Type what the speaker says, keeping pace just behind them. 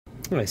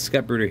Hi,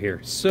 Scott Bruder here.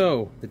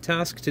 So, the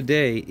task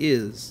today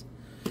is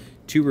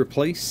to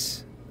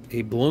replace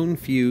a blown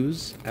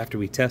fuse after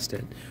we test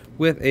it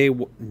with a,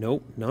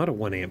 nope, not a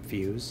 1 amp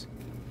fuse,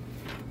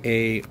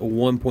 a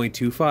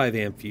 1.25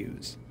 amp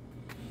fuse.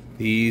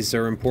 These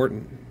are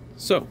important.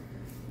 So,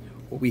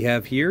 what we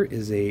have here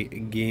is a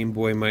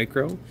Gameboy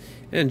Micro,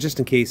 and just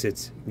in case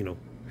it's,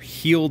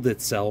 healed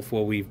itself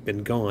while we've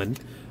been gone,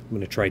 I'm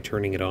going to try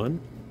turning it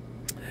on.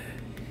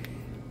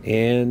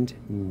 And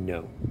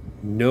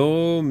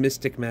no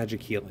mystic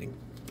magic healing.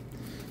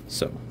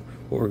 So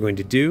what we're going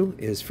to do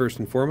is, first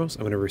and foremost,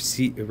 I'm going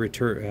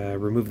to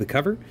remove the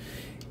cover.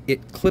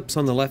 It clips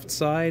on the left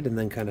side and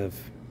then kind of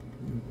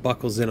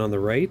buckles in on the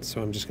right,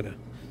 so I'm just going to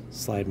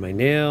slide my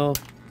nail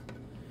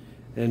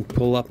and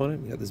pull up on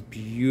it. We got this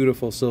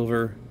beautiful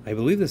silver, I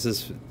believe this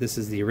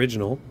is the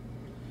original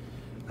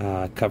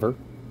cover.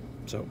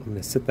 So I'm going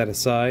to set that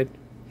aside,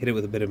 hit it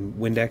with a bit of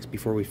Windex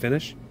before we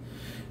finish.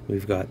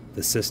 We've got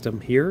the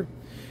system here.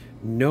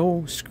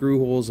 No screw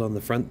holes on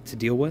the front to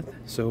deal with,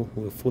 so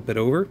we'll flip it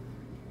over.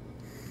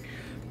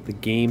 The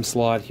game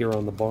slot here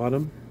on the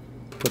bottom,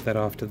 put that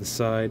off to the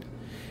side,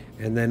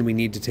 and then we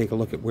need to take a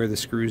look at where the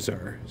screws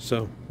are.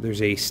 So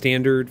there's a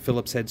standard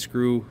Phillips head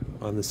screw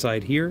on the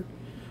side here.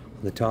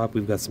 On the top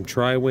we've got some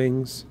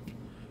tri-wings.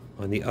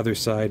 On the other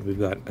side we've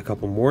got a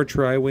couple more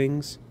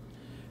tri-wings.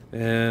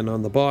 And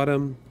on the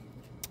bottom,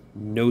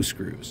 no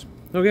screws.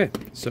 Okay,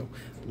 so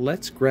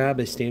let's grab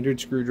a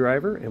standard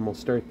screwdriver and we'll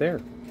start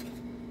there.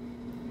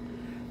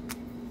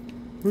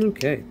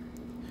 Okay,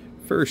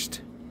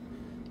 first,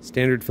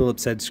 standard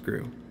Phillips head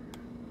screw.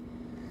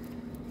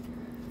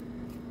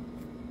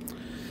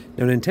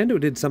 Now Nintendo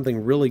did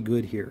something really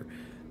good here.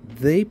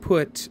 They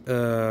put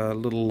a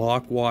little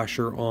lock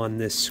washer on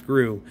this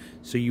screw,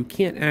 so you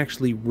can't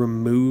actually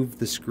remove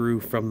the screw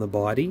from the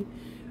body.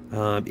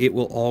 It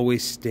will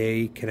always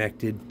stay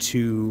connected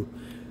to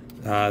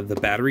the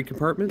battery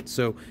compartment,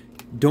 so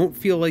don't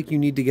feel like you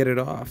need to get it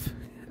off,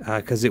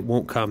 because it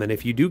won't come, and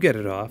if you do get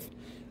it off,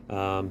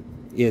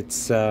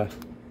 it's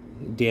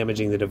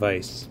damaging the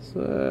device.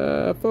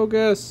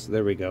 Focus!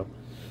 There we go.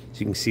 So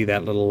you can see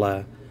that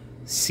little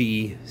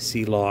C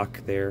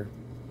lock there.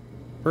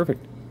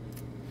 Perfect.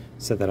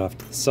 Set that off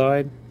to the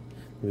side.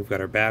 We've got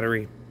our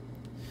battery.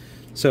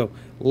 So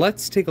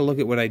let's take a look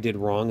at what I did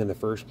wrong in the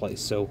first place.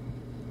 So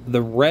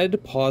the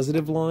red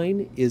positive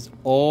line is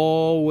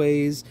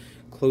always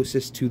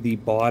closest to the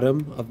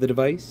bottom of the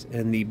device,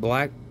 and the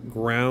black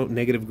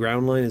negative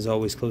ground line is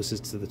always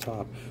closest to the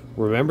top.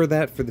 Remember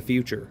that for the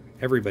future,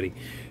 everybody.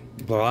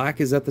 Black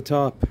is at the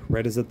top,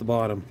 red is at the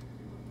bottom.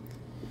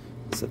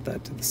 Set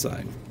that to the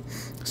side.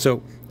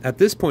 So at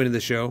this point of the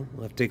show,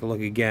 we'll have to take a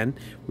look again.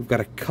 We've got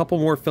a couple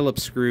more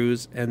Phillips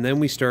screws, and then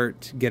we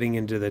start getting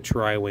into the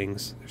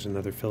tri-wings. There's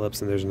another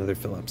Phillips and there's another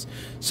Phillips.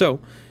 So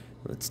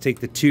let's take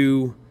the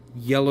two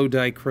yellow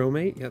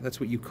dichromate. Yeah, that's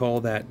what you call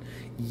that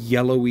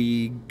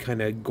yellowy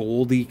kind of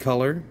goldy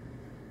color.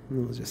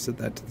 And we'll just set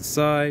that to the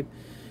side,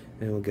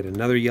 and we'll get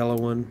another yellow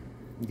one,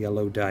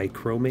 yellow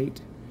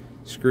dichromate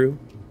screw.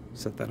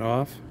 Set that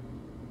off.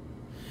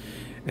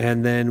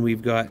 And then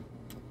we've got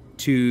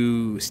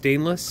two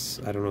stainless.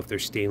 I don't know if they're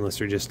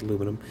stainless or just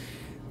aluminum.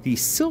 The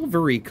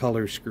silvery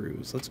color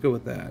screws. Let's go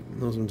with that.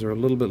 Those ones are a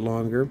little bit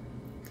longer.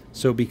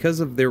 So because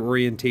of their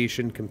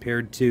orientation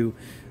compared to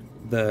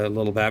the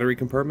little battery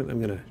compartment,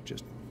 I'm going to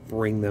just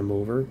bring them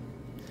over.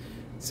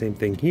 Same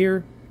thing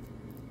here.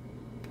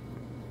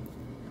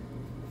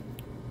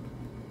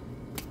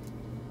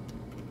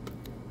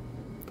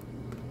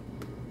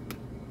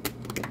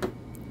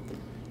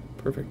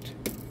 Perfect.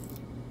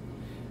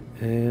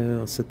 And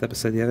I'll set that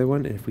beside the other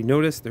one. And if we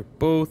notice, they're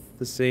both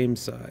the same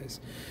size.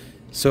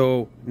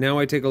 So now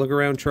I take a look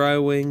around.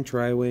 Tri-wing,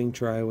 tri-wing,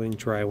 tri-wing,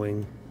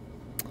 tri-wing,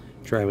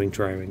 tri-wing,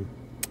 tri-wing.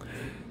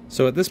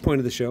 So at this point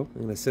of the show,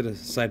 I'm going to set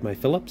aside my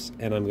Phillips,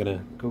 and I'm going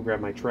to go grab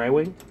my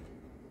tri-wing.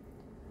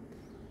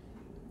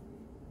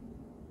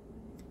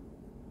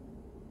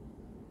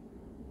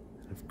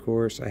 Of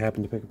course, I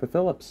happen to pick up a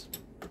Phillips.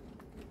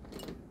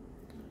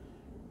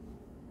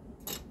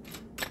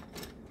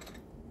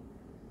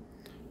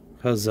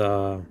 Because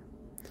a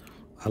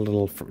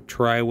little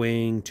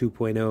tri-wing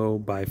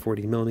 2.0 by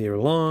 40 millimeter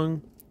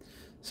long.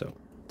 So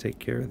take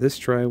care of this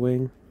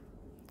tri-wing.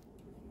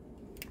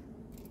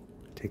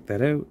 Take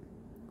that out.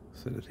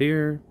 Set it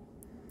here.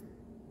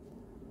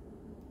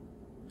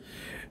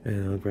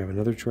 And I'll grab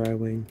another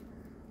tri-wing.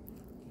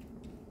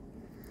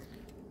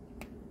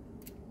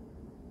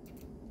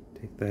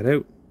 Take that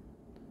out.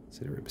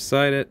 Set it right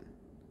beside it.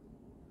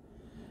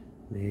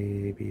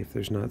 Maybe if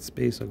there's not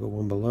space, I'll go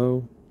one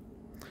below.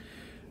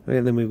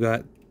 And then we've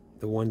got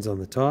the ones on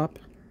the top.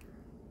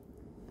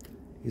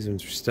 These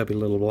ones are stubby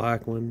little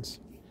black ones.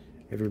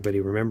 Everybody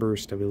remember,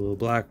 stubby little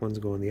black ones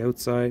go on the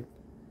outside.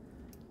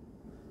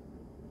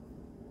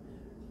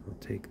 I'll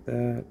take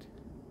that,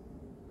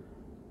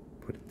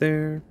 put it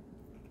there.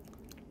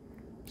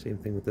 Same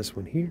thing with this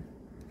one here.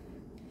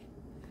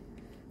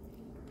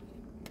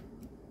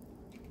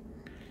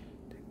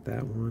 Take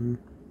that one,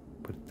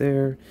 put it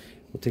there.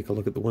 We'll take a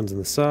look at the ones on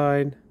the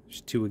side.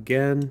 There's two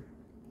again.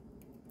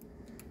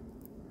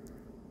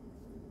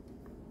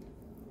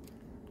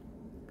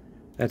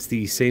 That's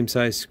the same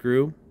size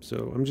screw,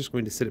 so I'm just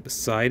going to sit it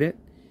beside it,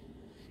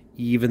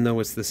 even though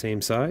it's the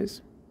same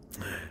size.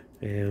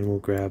 And we'll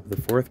grab the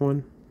fourth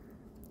one.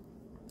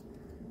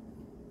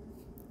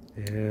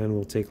 And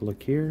we'll take a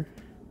look here.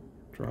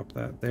 Drop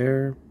that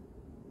there.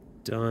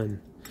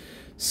 Done.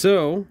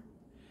 So,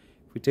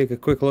 if we take a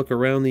quick look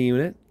around the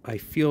unit, I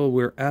feel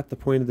we're at the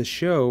point of the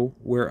show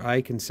where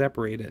I can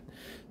separate it.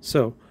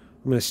 So,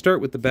 I'm going to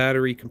start with the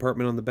battery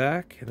compartment on the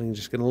back, and I'm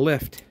just going to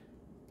lift.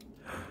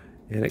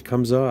 And it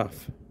comes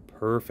off.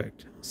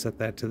 Perfect. Set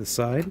that to the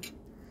side.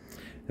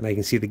 And I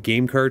can see the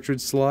game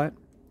cartridge slot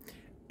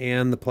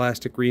and the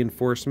plastic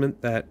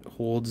reinforcement that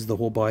holds the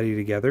whole body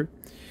together.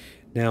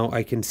 Now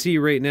I can see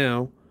right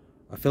now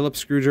a Phillips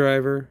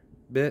screwdriver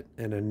bit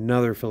and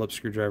another Phillips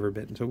screwdriver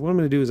bit. And so what I'm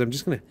going to do is I'm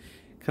just going to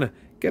kind of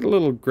get a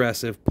little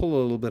aggressive, pull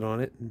a little bit on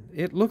it. And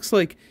it looks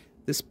like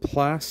this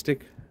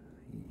plastic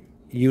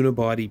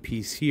unibody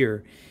piece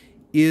here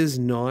is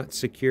not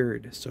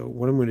secured. So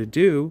what I'm going to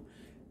do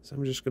is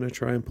I'm just going to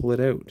try and pull it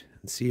out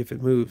and see if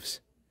it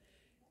moves.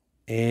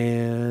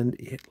 And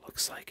it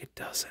looks like it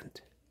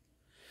doesn't.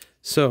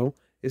 So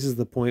this is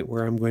the point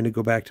where I'm going to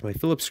go back to my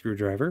Phillips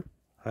screwdriver.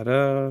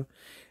 Ta-da!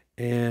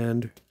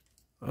 And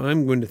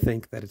I'm going to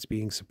think that it's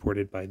being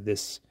supported by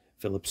this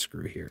Phillips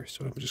screw here.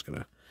 So I'm just going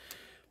to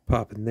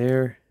pop in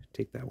there,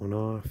 take that one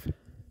off.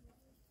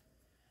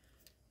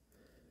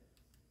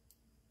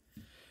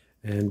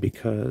 And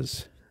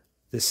because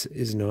this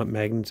is not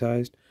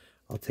magnetized,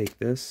 I'll take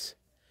this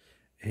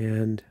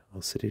and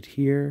I'll sit it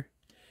here.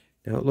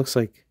 Now it looks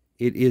like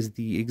it is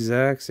the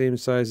exact same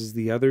size as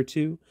the other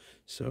two,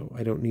 so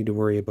I don't need to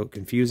worry about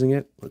confusing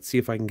it. Let's see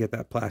if I can get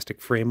that plastic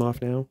frame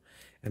off now,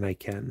 and I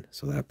can.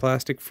 So that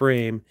plastic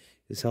frame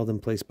is held in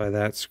place by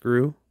that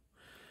screw,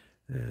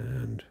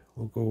 and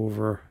we'll go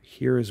over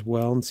here as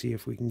well and see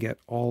if we can get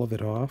all of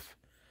it off.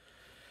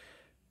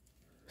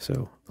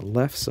 So the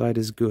left side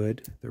is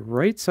good. The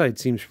right side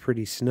seems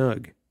pretty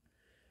snug.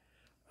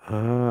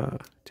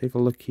 Take a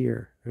look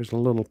here. There's a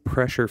little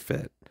pressure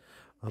fit.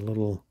 A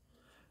little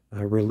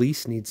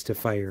release needs to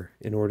fire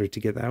in order to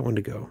get that one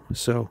to go.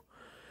 So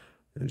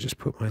I'll just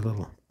put my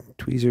little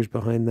tweezers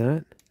behind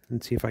that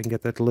and see if I can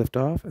get that to lift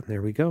off. And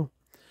there we go.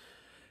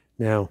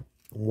 Now,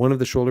 one of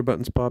the shoulder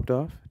buttons popped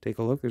off. Take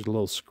a look. There's a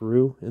little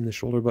screw in the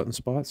shoulder button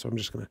spot. So I'm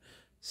just going to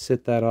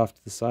sit that off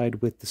to the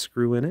side with the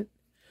screw in it.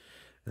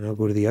 And I'll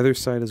go to the other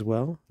side as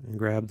well and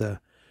grab the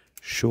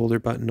shoulder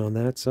button on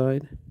that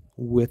side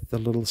with the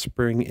little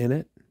spring in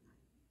it.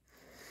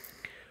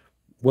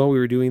 While we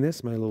were doing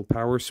this, my little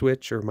power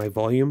switch or my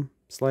volume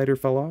slider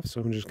fell off,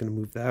 so I'm just going to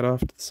move that off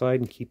to the side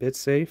and keep it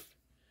safe.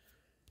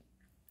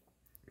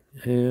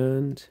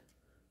 And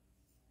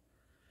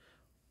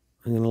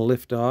I'm going to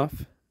lift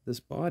off this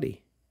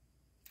body.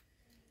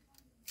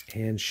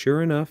 And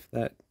sure enough,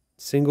 that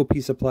single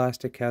piece of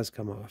plastic has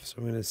come off. So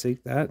I'm going to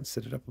take that and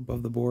set it up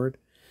above the board.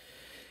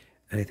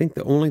 And I think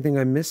the only thing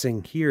I'm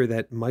missing here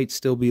that might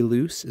still be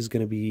loose is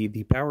going to be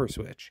the power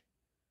switch.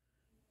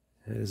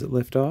 Does it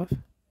lift off?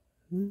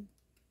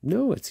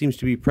 No, it seems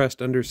to be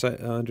pressed under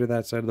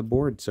that side of the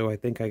board, so I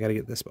think I got to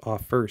get this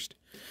off first.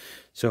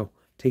 So,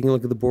 taking a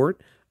look at the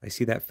board, I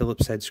see that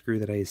Phillips head screw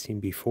that I had seen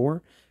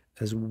before,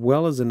 as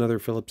well as another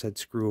Phillips head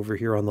screw over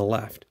here on the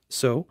left.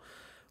 So,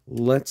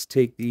 let's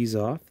take these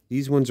off.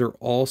 These ones are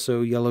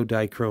also yellow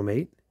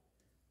dichromate.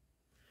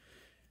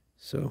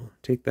 So,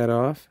 take that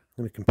off.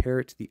 I'm going to compare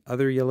it to the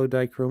other yellow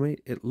dichromate.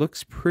 It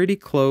looks pretty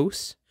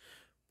close,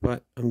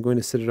 but I'm going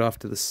to set it off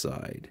to the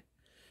side.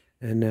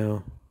 And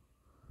now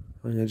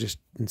I'm going to just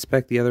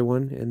inspect the other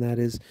one, and that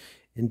is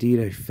indeed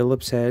a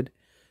Phillips head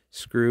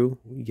screw,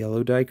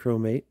 yellow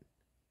dichromate.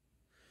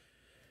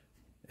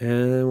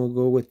 And we'll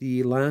go with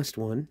the last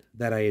one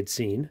that I had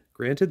seen.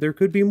 Granted, there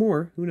could be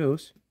more, who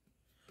knows.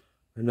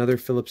 Another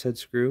Phillips head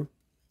screw,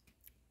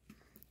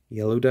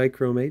 yellow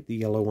dichromate, the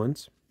yellow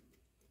ones.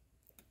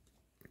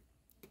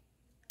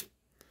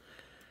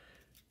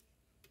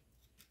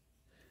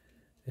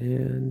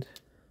 And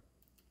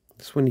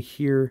this one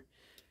here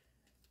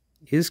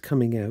is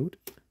coming out,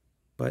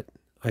 but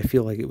I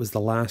feel like it was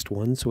the last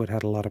one, so it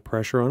had a lot of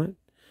pressure on it.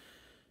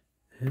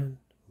 And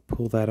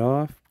pull that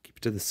off, keep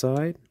it to the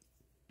side.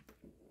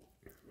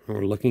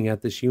 We're looking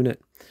at this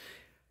unit.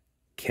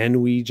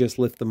 Can we just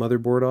lift the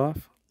motherboard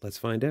off? Let's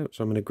find out.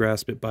 So I'm going to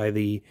grasp it by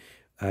the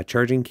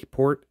charging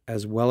port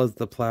as well as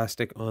the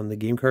plastic on the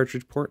game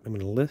cartridge port. I'm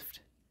going to lift.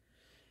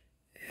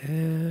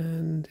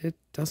 And it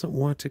doesn't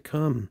want to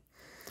come.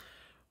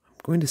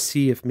 Going to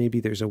see if maybe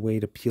there's a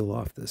way to peel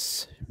off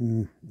this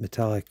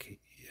metallic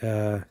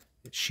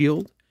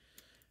shield.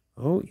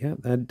 Oh, yeah,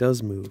 that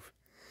does move.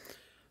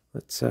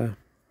 Let's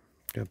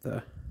grab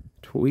the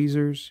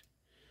tweezers,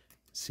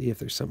 see if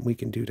there's something we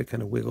can do to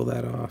kind of wiggle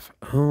that off.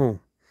 Oh,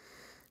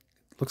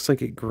 looks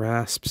like it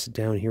grasps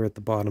down here at the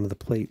bottom of the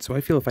plate. So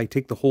I feel if I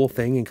take the whole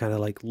thing and kind of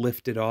like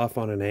lift it off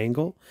on an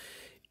angle,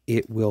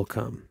 it will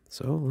come.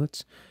 So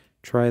let's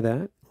try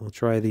that. We'll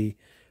try the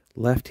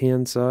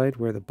left-hand side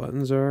where the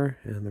buttons are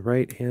and the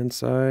right-hand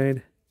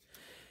side,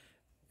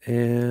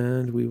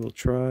 and we will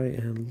try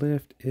and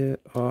lift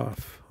it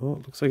off. Oh,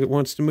 it looks like it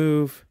wants to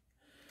move.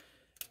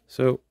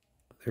 So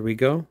there we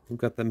go. We've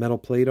got the metal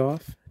plate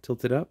off,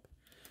 tilted up,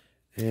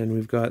 and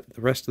we've got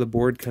the rest of the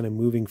board kind of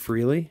moving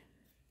freely,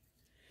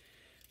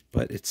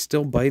 but it's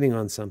still biting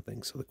on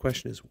something. So the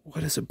question is,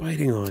 what is it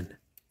biting on?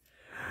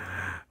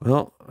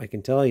 Well, I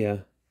can tell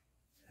you.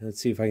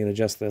 Let's see if I can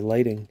adjust the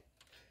lighting.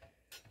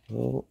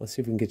 Well, let's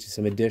see if we can get you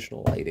some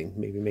additional lighting.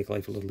 Maybe make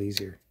life a little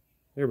easier.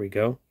 There we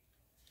go.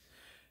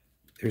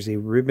 There's a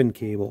ribbon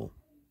cable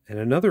and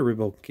another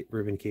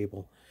ribbon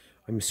cable.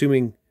 I'm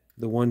assuming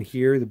the one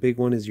here, the big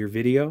one, is your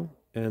video,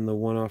 and the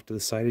one off to the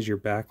side is your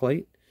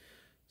backlight.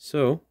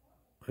 So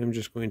I'm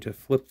just going to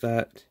flip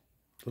that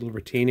little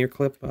retainer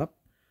clip up.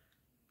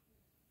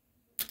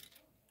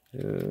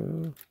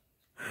 Doesn't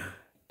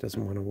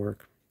want to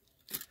work.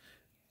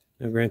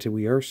 Now granted,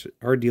 we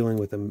are dealing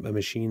with a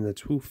machine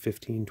that's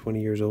 15,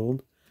 20 years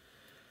old.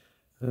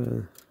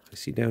 I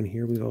see down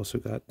here we've also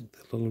got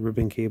the little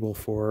ribbon cable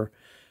for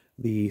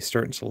the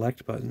start and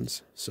select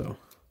buttons. So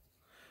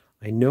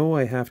I know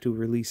I have to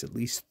release at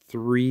least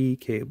 3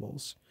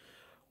 cables.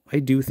 I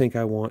do think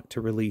I want to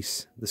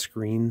release the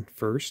screen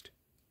first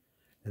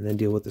and then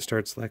deal with the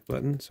start select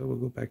button. So we'll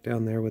go back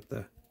down there with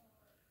the...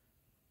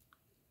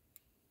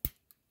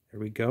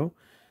 There we go.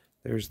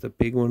 There's the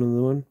big one on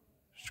the one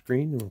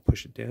screen, and we'll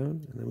push it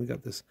down. And then we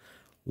got this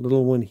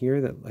little one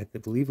here that I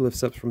believe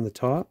lifts up from the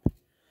top.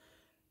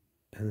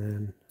 And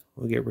then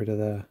we'll get rid of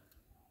the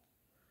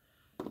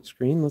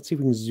screen. Let's see if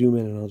we can zoom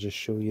in, and I'll just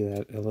show you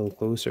that a little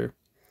closer.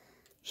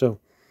 So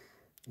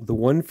the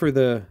one for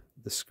the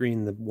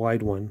screen, the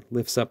wide one,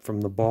 lifts up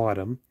from the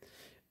bottom,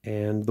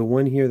 and the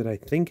one here that I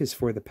think is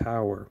for the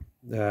power,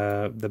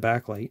 the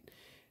backlight,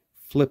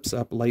 flips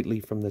up lightly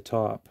from the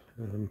top.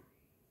 Let me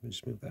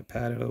just move that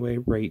pad out of the way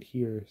right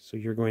here. So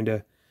you're going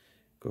to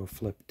go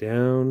flip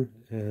down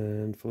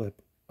and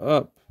flip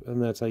up,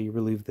 and that's how you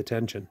relieve the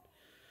tension.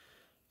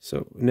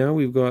 So now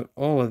we've got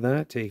all of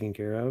that taken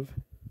care of.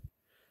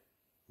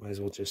 Might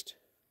as well just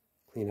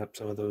clean up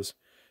some of those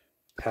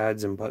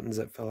pads and buttons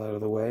that fell out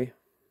of the way.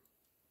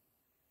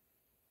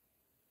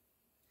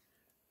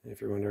 And if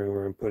you're wondering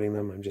where I'm putting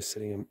them, I'm just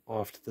setting them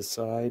off to the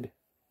side.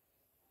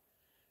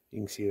 You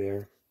can see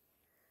there.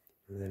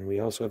 And then we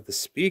also have the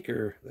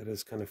speaker that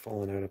has kind of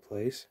fallen out of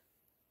place.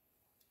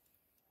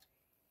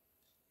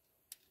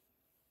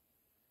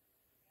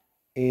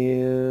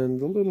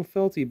 And the little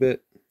felty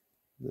bit,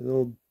 the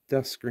little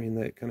dust screen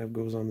that kind of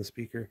goes on the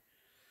speaker.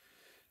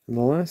 And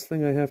the last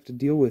thing I have to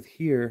deal with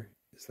here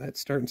is that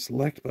start and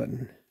select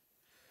button.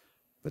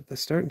 But the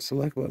start and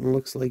select button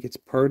looks like it's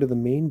part of the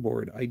main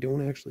board. I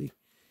don't actually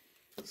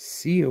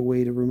see a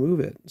way to remove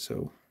it.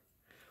 So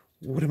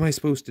what am I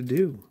supposed to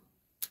do?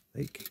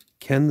 Like,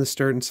 can the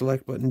start and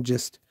select button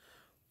just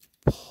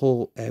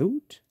pull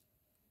out?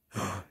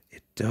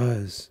 It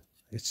does.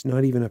 It's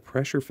not even a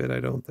pressure fit, I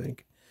don't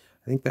think.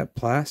 I think that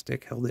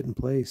plastic held it in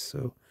place.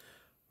 So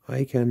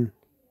I can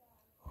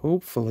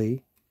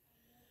hopefully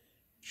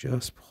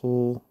just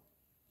pull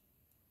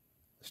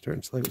the start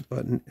and select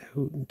button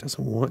out. It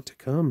doesn't want to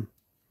come.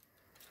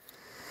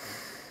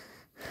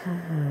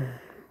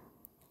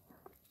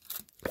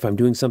 If I'm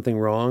doing something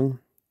wrong,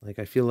 like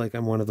I feel like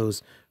I'm one of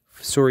those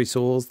sorry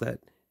souls that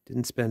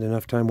didn't spend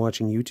enough time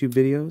watching YouTube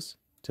videos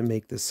to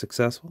make this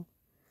successful.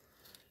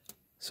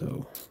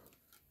 So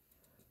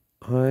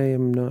I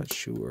am not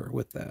sure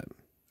with that.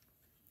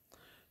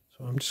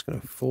 So I'm just going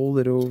to fold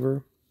it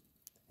over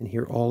and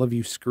hear all of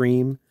you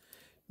scream,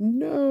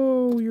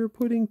 "No, you're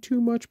putting too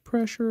much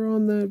pressure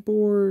on that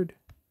board."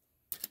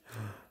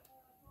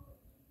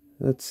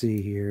 Let's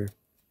see here.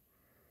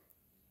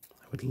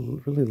 I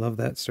would really love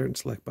that start and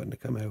select button to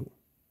come out,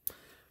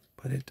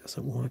 but it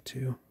doesn't want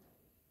to.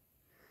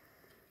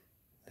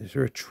 Is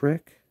there a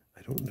trick?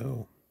 I don't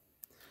know.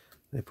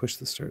 I push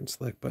the start and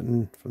select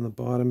button from the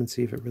bottom and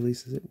see if it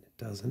releases it. It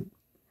doesn't.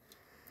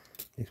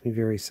 Makes me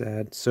very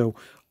sad. So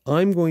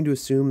I'm going to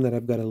assume that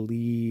I've got to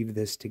leave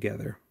this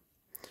together.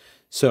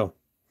 So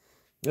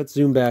let's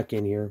zoom back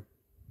in here.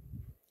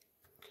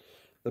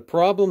 The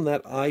problem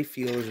that I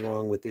feel is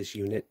wrong with this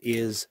unit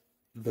is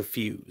the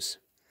fuse.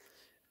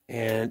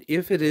 And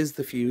if it is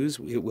the fuse,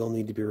 it will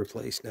need to be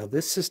replaced. Now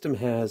this system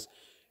has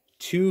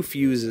 2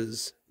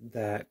 fuses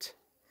that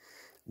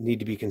need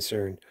to be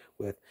concerned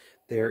with.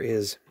 There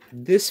is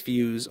this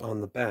fuse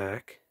on the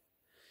back,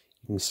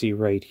 you can see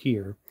right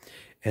here,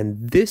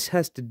 and this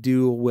has to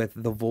do with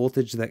the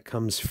voltage that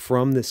comes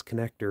from this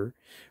connector,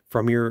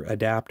 from your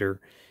adapter,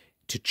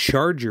 to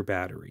charge your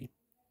battery.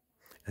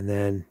 And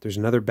then there's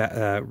another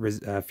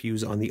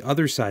fuse on the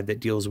other side that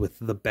deals with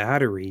the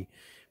battery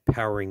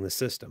powering the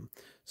system.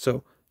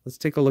 So let's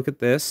take a look at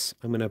this.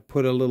 I'm going to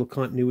put a little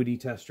continuity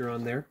tester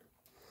on there,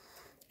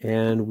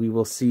 and we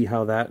will see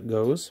how that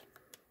goes.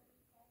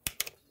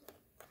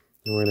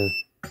 And we're going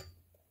to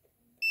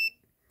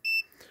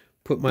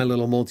put my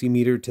little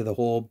multimeter to the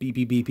whole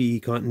beepy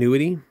beepy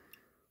continuity.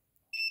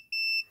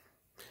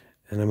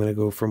 And I'm going to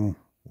go from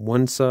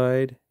one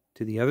side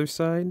to the other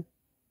side.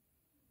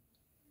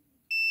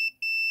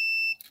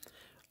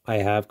 I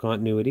have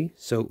continuity.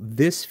 So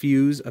this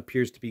fuse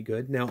appears to be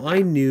good. Now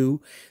I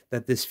knew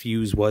that this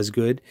fuse was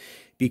good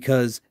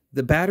because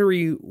The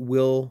battery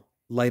will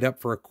light up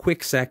for a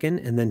quick second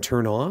and then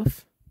turn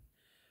off,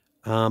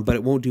 but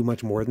it won't do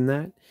much more than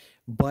that.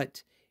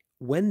 But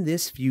when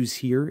this fuse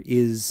here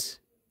is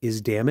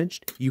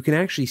damaged, you can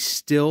actually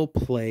still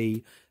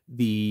play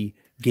the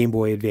Game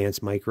Boy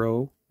Advance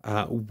Micro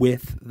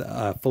with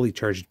a fully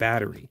charged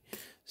battery.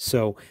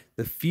 So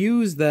the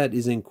fuse that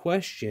is in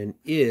question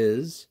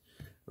is,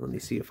 let me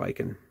see if I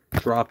can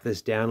drop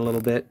this down a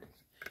little bit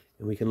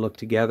and we can look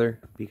together,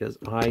 because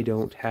I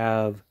don't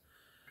have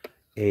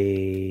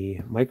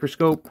a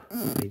microscope.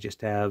 I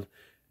just have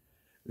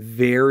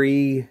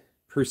very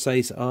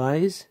precise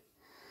eyes,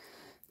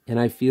 and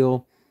I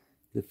feel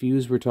the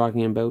fuse we're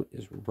talking about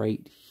is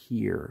right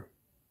here.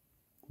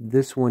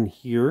 This one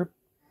here,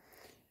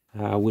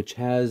 which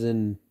has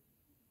in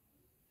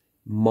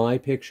my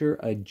picture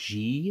a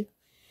G.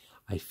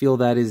 I feel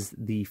that is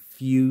the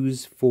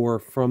fuse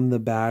from the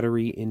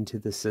battery into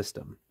the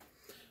system.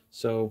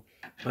 So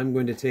I'm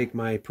going to take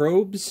my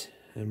probes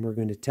and we're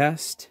going to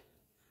test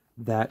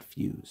that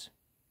fuse.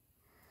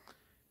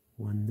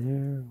 One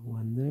there,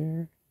 one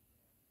there.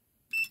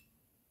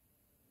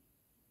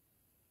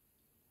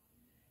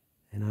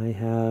 And I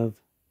have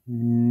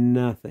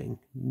nothing,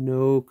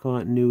 no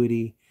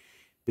continuity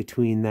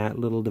between that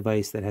little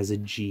device that has a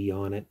G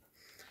on it.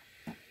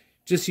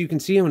 Just so you can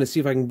see, I'm going to see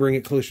if I can bring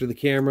it closer to the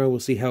camera. We'll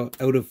see how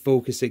out of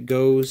focus it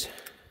goes.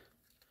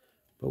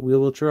 But we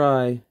will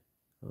try.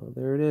 Oh,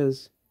 there it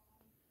is.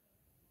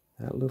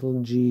 That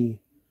little G.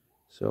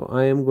 So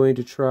I am going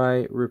to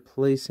try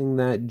replacing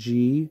that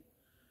G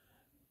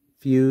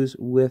fuse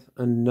with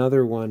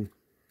another one.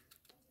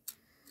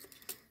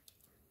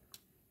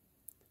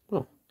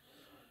 Oh.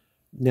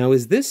 Now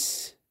is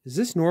this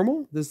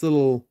normal? This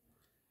little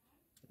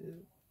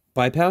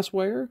bypass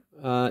wire?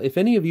 If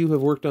any of you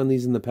have worked on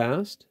these in the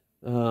past,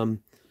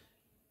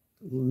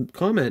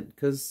 comment,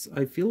 because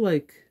I feel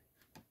like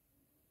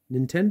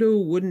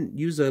Nintendo wouldn't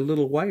use a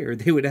little wire.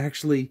 They would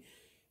actually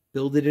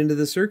build it into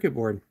the circuit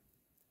board.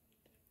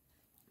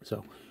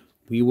 So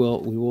we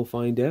will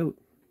find out.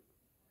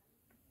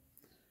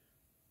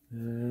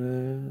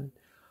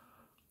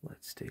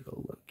 Let's take a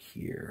look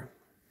here.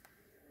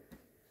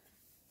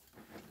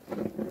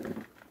 I'm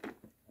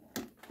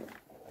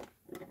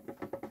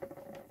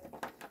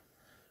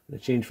gonna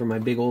change from my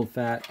big old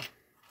fat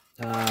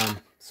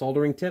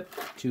soldering tip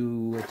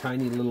to a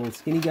tiny little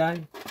skinny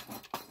guy.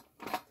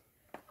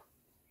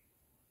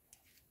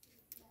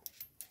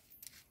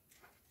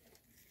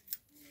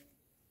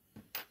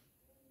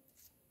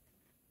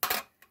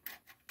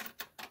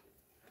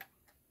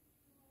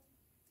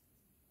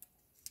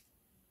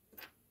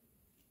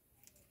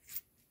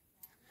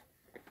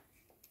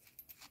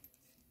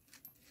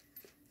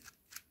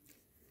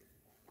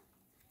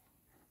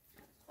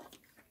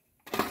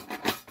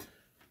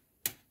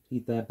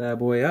 Heat that bad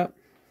boy up.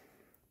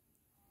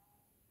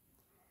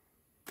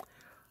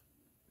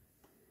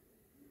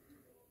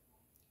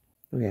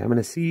 Okay, I'm going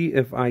to see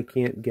if I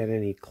can't get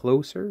any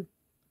closer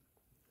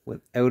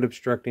without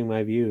obstructing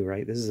my view,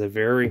 right? This is a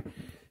very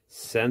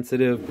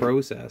sensitive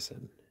process,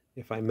 and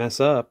if I mess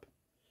up,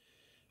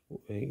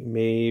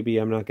 maybe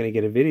I'm not going to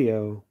get a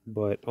video,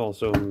 but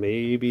also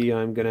maybe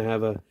I'm going to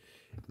have a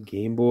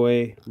Game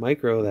Boy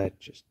Micro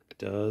that just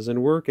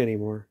doesn't work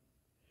anymore.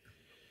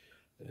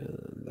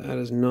 That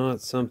is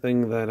not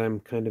something that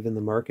I'm kind of in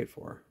the market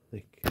for.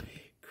 Like,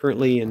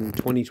 currently in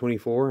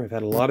 2024, I've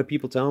had a lot of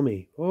people tell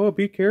me, "Oh,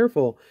 be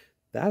careful.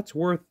 That's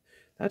worth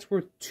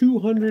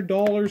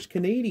 $200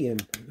 Canadian."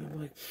 And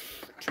I'm like,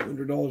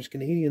 $200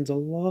 Canadian's a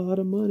lot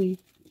of money.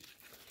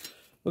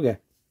 Okay,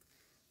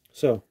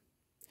 so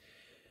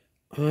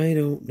I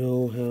don't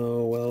know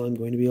how well I'm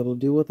going to be able to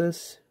deal with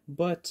this,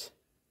 but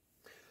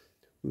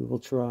we will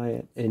try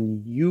it,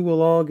 and you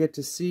will all get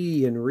to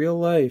see in real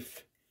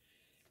life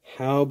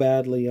how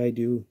badly I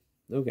do.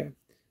 Okay,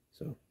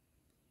 so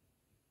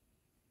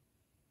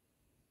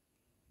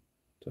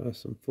toss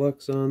some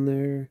flux on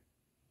there.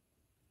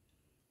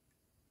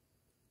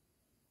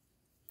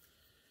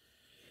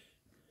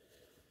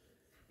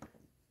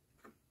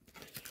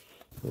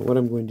 What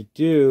I'm going to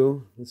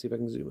do, let's see if I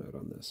can zoom out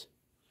on this.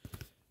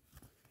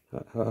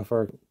 How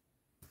far?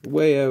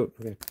 Way out.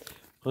 Okay.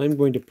 I'm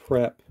going to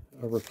prep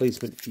a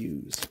replacement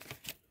fuse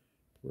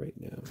right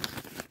now.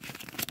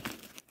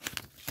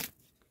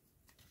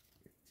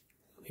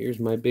 Here's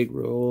my big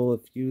roll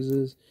of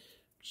fuses.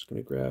 I'm just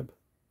going to grab.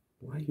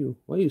 Why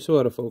are you so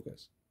out of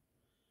focus?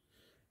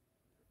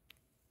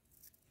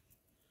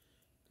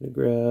 I'm going to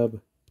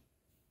grab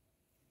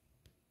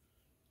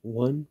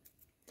one.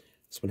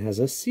 This one has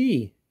a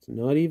C. It's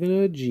not even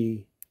a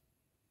G.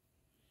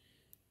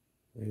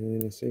 I'm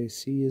going to say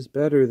C is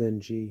better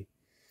than G.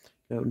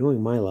 Now,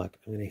 knowing my luck,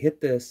 I'm going to hit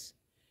this,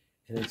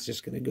 and it's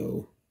just going to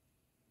go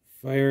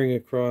firing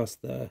across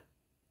the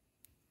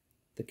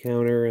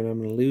counter, and I'm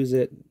going to lose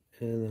it,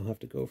 and I'll have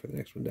to go for the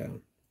next one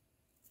down.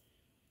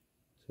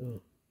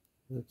 So,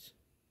 let's...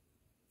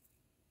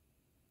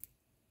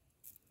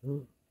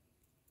 Oh.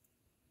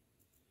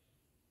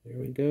 There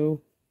we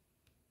go.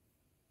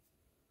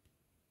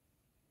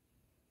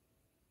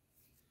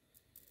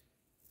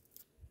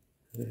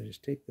 I'm going to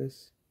just take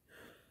this.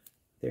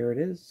 There it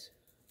is.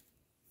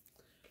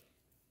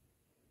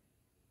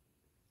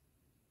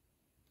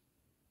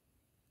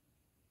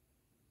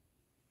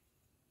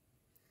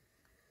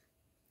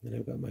 Then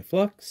I've got my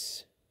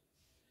flux.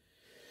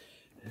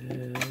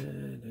 And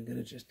I'm going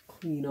to just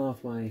clean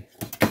off my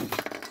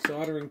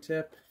soldering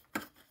tip.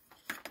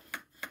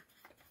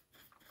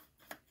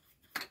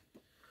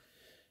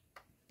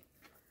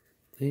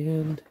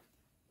 And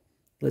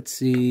let's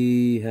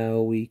see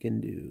how we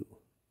can do.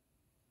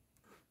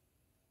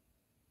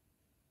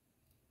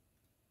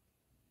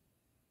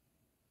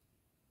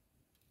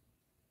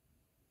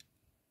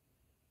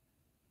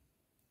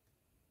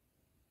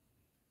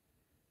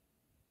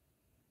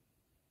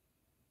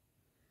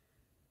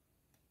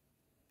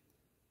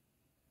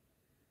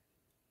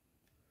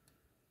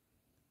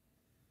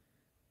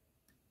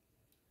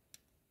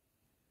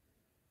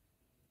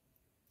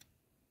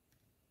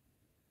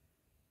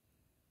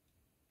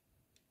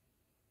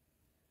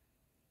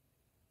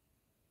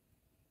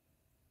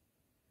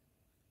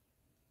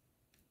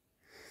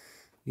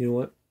 You know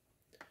what?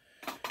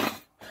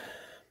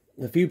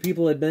 A few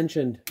people had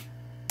mentioned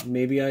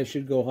maybe I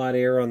should go hot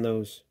air on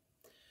those.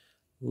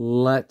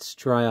 Let's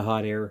try a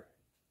hot air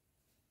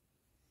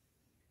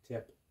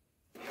tip.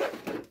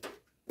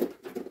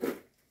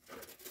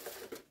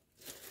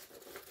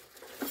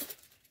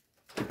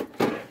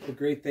 The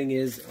great thing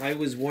is, I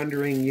was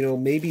wondering, you know,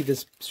 maybe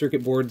this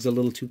circuit board's a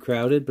little too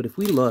crowded, but if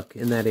we look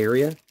in that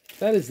area,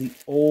 that is the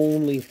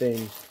only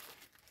thing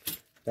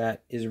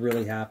that is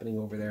really happening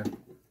over there.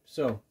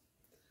 So,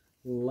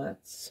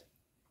 let's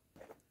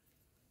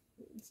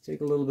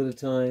take a little bit of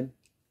time,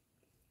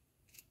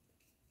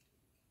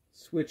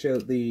 switch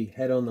out the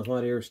head on the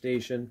hot air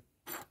station,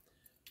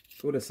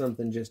 go to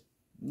something just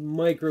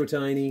micro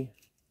tiny.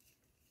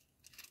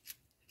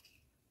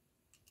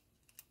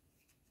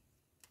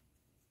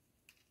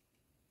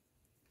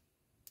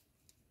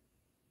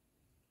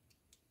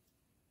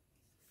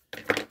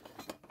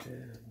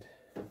 And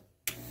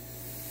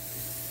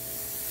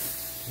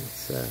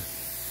let's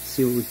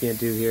see what we can't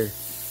do here.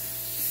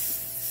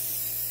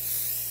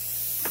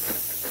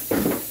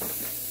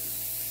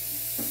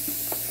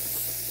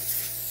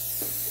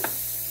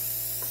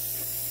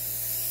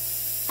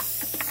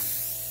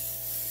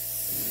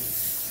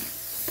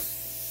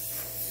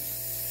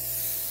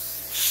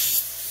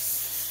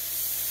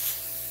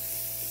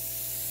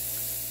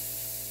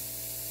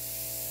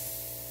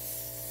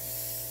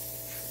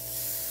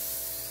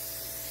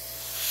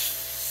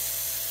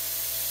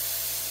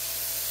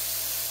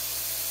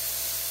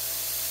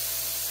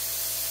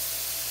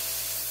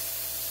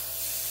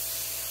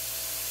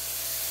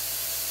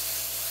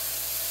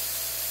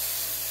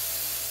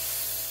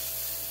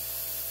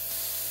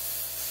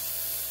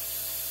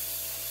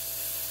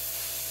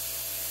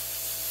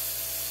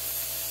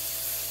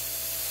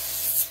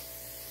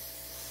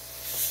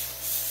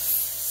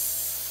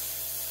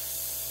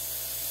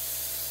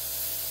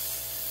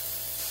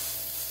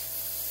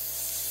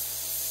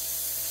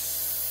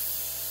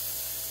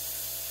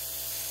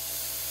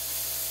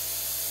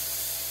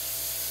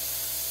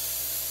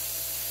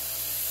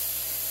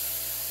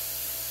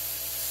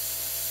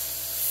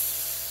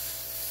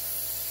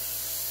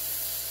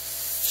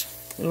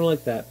 I don't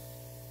like that.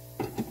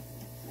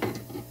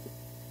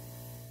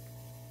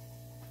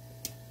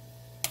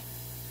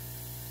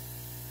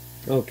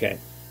 Okay,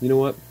 you know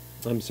what?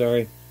 I'm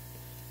sorry.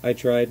 I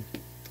tried.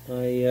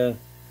 I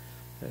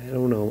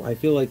don't know. I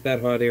feel like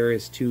that hot air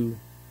is too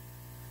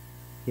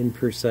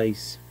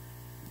imprecise.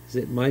 Is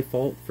it my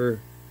fault for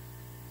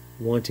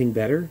wanting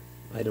better?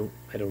 I don't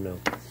know.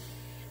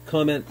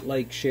 Comment,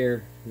 like,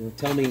 share. You know,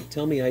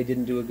 tell me I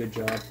didn't do a good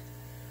job.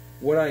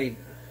 What I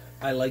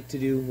like to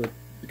do with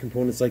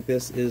components like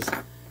this is,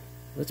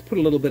 let's put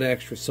a little bit of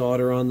extra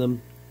solder on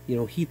them, you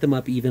know, heat them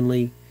up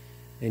evenly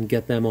and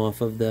get them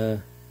off of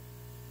the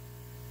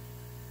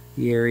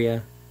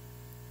area.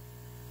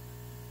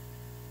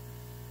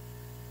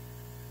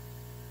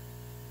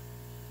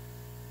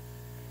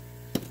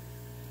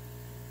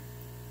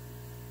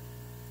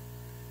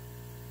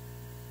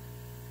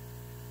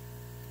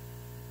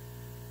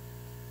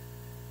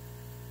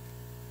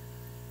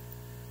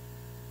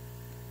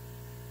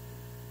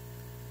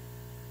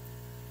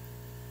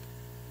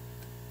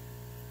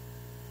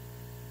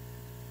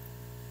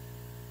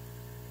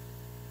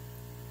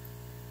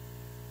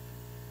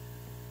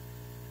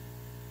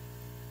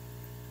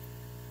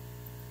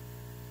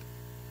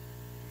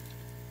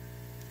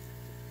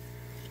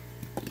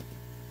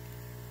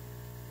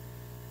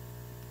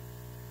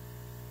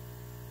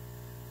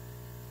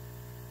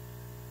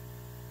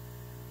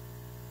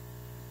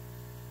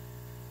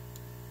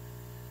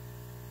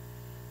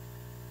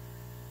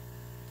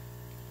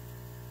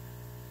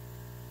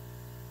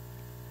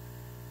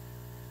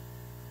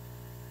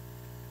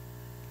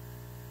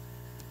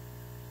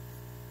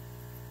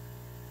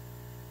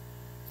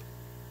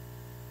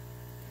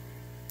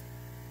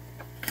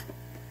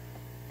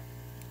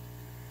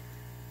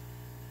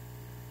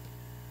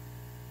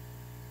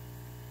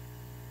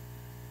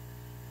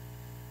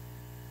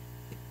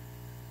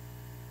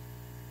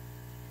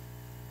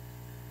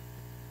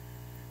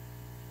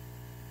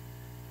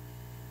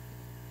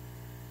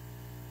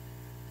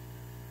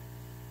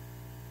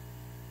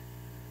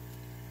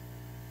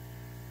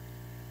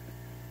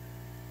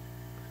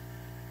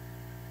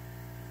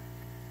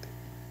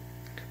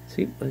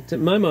 See,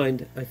 in my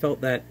mind, I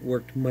felt that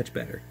worked much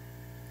better.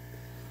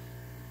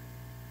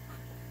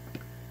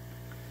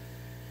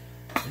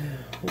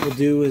 What we'll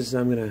do is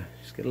I'm going to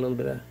just get a little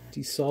bit of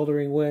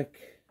desoldering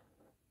wick,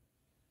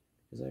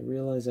 because I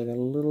realize I got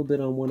a little bit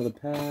on one of the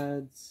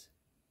pads.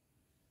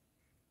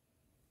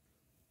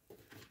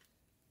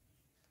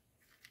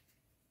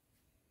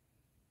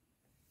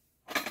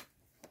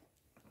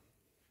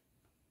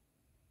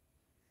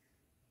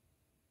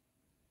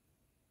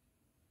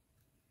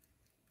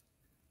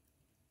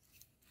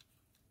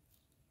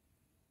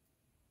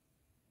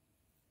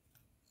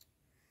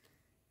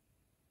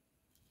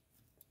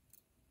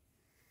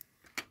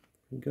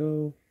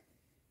 Go.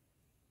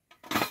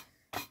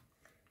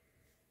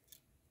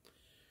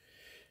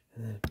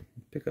 And then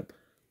pick up.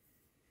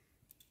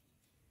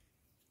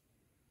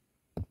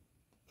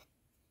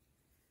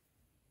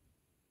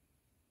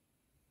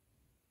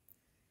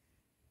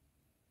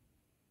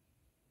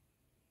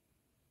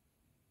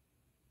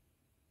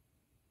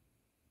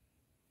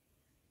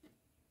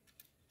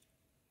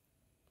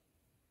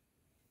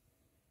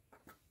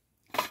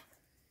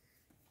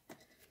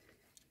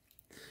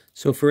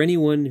 So for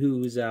anyone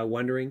who's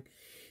wondering,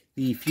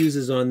 the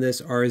fuses on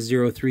this are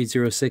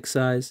 0306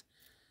 size.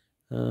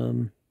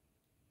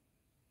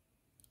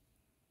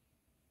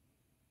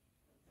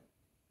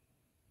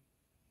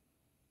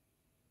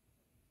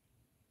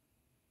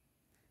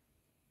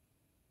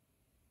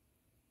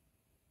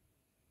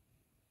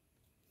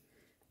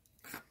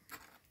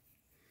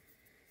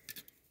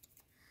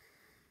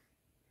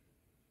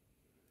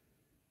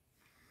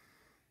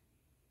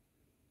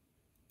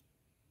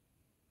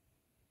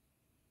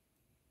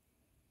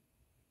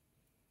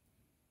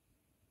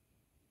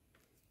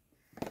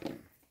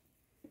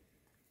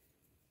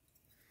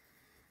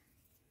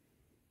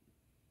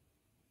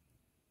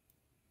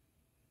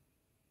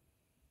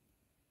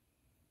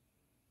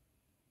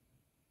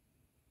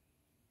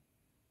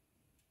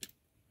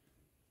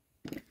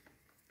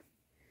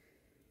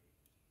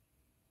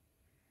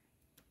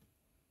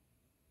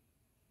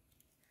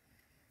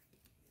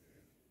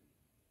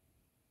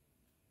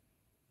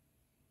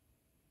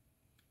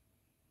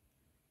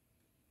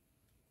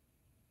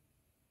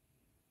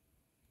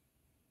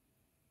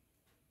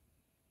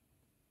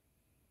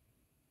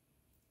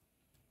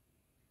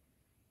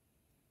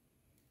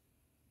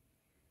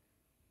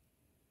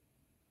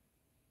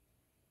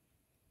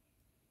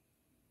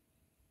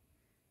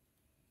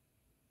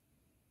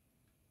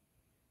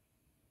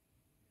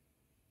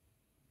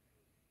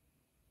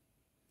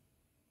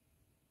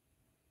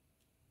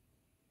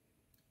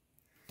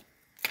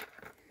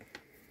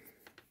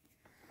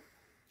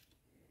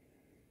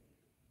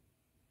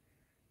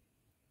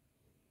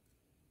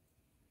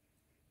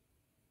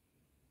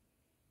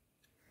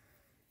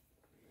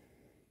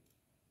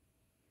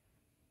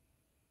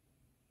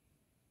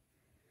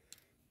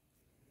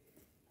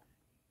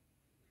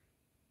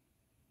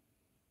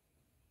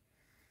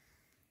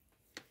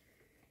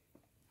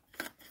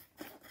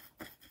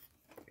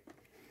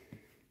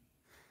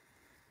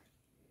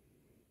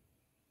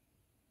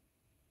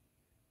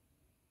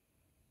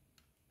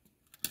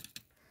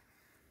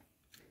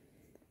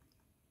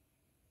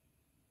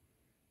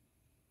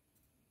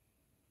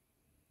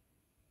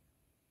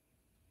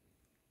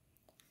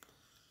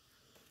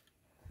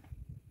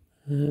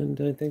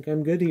 And I think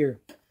I'm good here.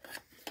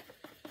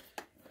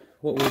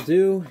 What we'll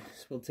do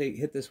is we'll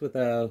hit this with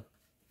a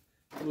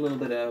little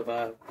bit of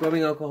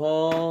rubbing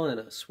alcohol and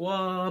a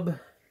swab.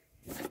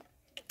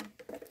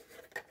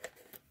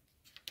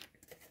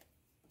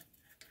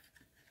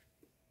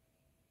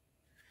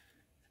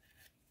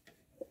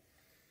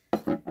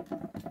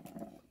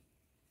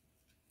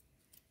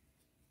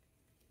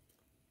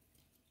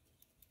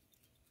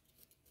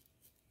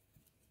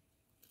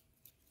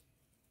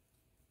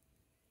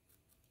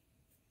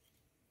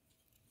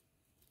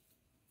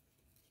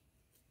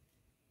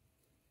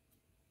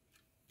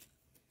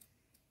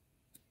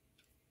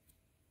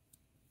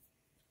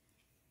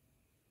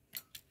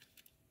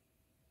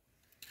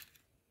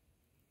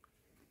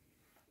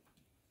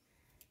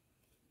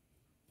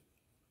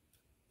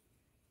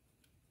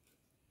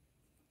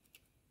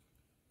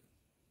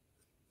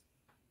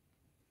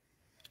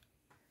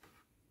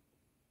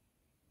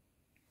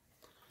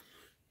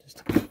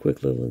 Just a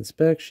quick little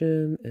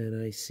inspection,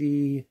 and I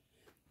see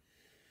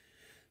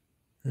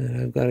that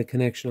I've got a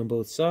connection on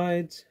both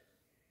sides.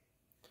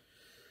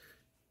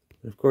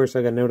 And of course,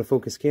 I got an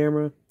out-of-focus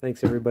camera.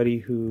 Thanks everybody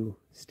who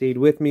stayed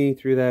with me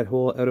through that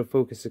whole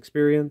out-of-focus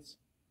experience.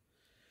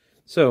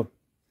 So,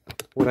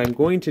 what I'm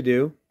going to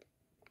do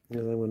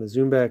is I'm going to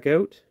zoom back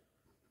out,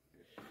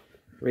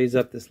 raise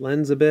up this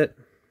lens a bit,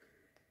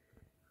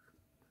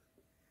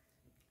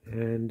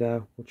 and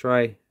we'll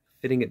try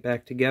fitting it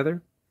back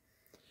together.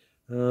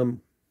 What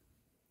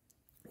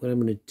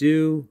I'm going to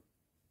do,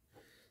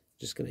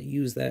 just going to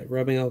use that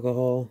rubbing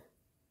alcohol,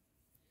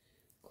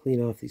 clean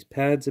off these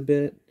pads a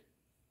bit.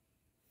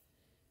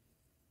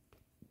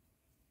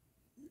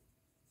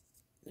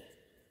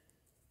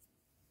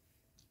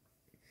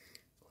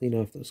 Clean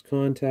off those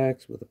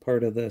contacts with a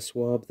part of the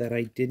swab that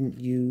I didn't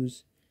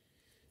use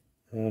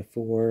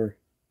for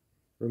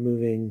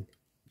removing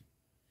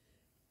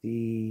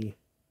the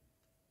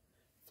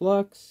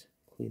flux.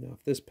 Clean off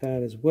this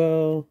pad as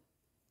well.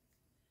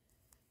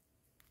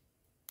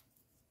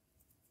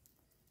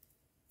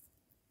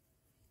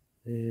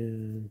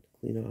 And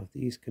clean off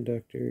these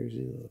conductors,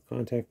 these little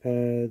contact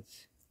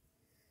pads.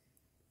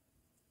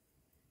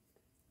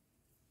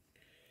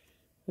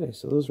 Okay,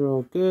 so those are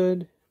all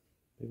good.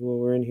 Maybe while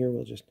we're in here,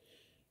 we'll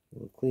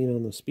clean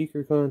on the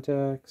speaker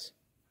contacts.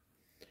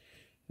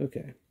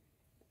 Okay,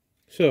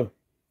 so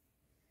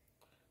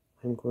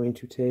I'm going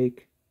to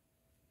take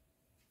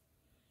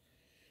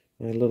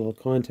my little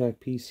contact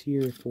piece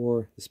here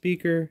for the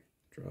speaker,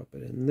 drop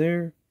it in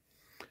there.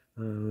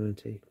 I'm going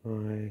to take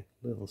my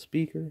little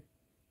speaker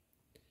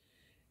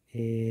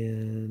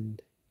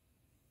and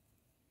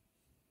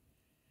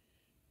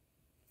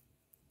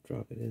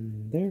drop it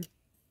in there.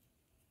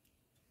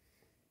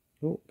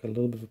 Oh, got a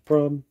little bit of a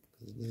problem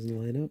because it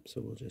doesn't line up,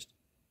 so we'll just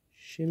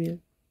shimmy it.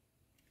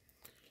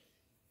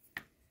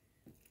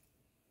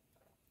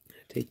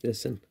 Take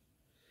this and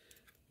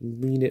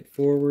lean it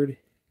forward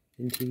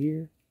into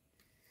here.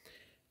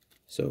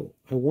 So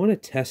I want to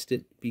test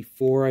it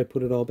before I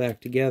put it all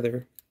back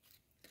together.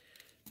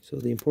 So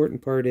the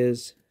important part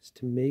is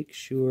to make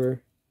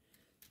sure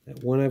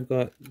that one, I've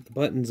got the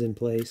buttons in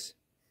place,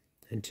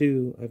 and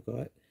two, I've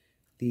got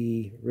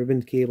the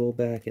ribbon cable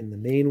back in the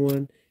main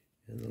one,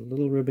 and the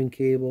little ribbon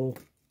cable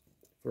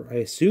for, I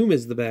assume,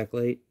 is the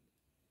backlight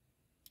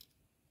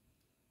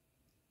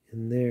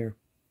in there.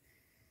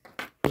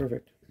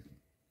 Perfect.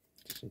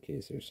 Just in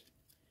case there's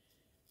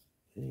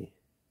any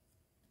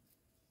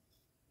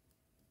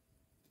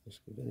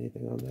risk of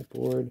anything on that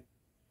board.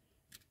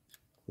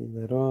 Clean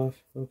that off.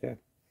 Okay.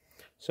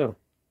 So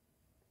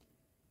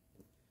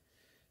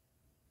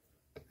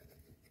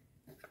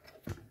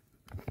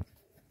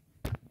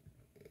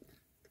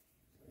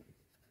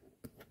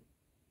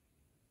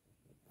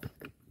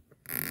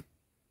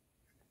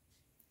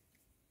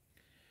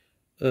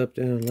up,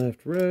 down, left,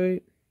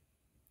 right.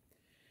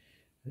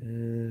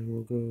 And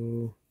we'll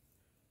go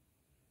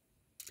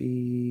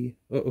B.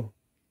 Uh-oh.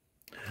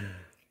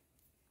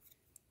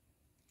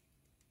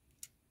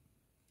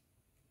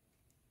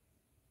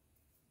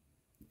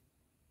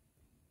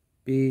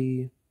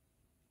 B.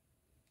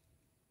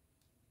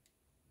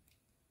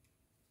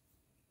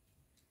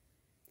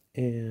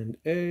 And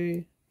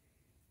A.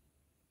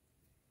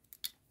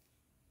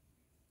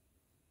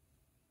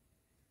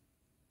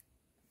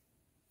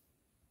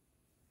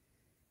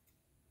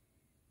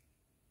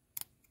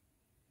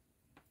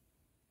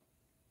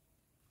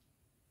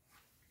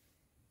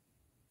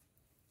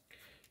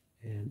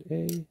 And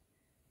A.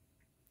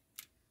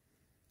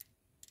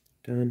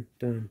 Done,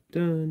 done,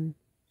 done.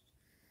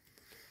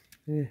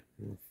 Yeah,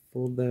 we'll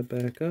fold that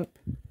back up.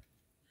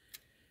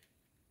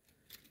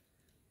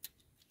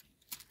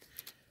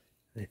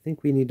 I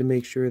think we need to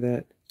make sure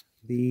that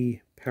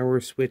the power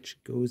switch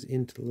goes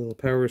into the little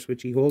power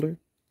switchy holder.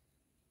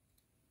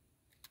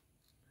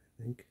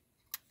 I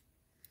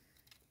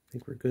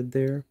think we're good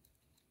there.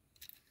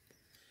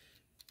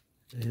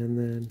 And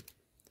then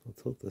I'll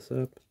tilt this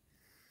up.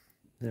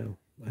 Now,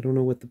 I don't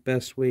know what the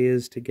best way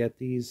is to get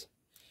these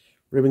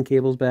ribbon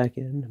cables back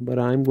in, but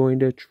I'm going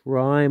to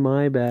try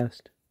my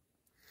best.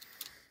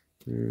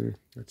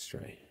 Let's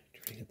try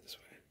it this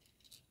way.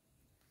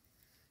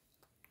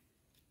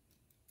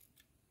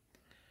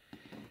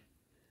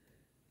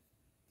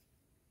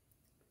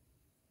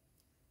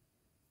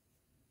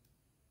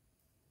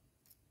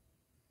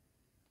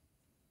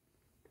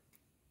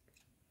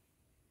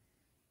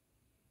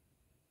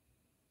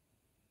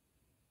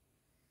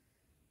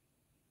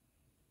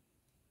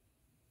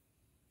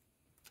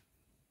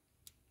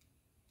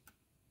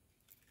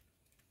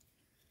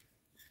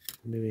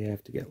 Maybe I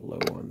have to get low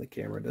on the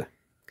camera to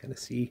kind of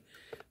see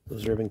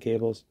those ribbon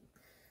cables.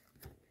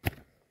 I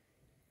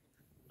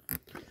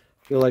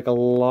feel like a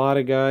lot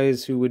of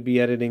guys who would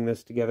be editing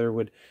this together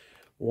would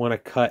want to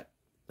cut,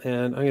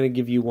 and I'm going to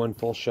give you one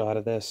full shot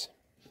of this,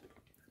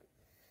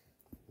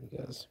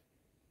 because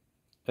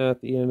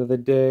at the end of the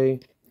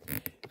day,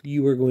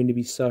 you are going to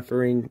be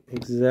suffering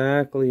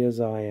exactly as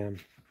I am.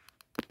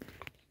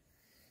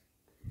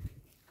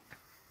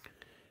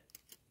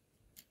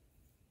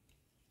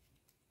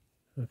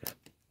 Okay.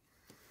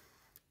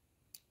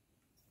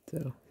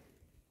 So.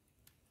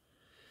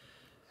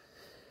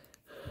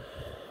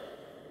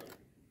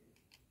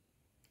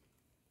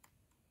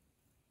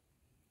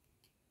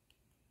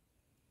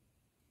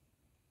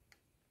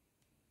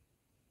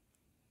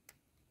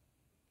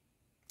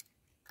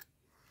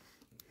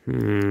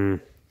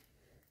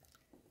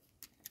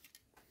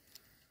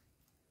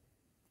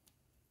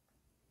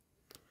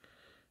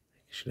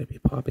 Should I be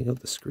popping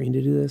out the screen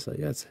to do this? Like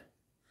that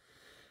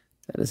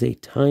is a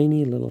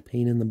tiny little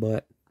pain in the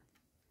butt.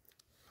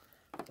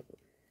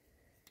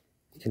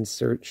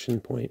 Insertion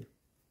point.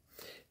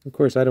 Of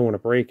course, I don't want to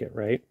break it,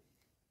 right?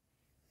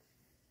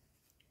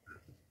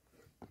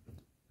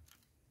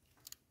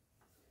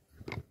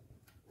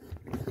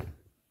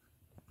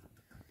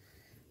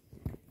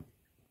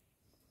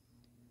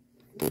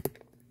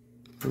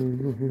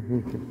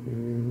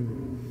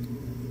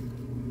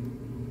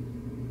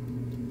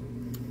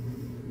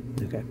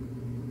 Okay.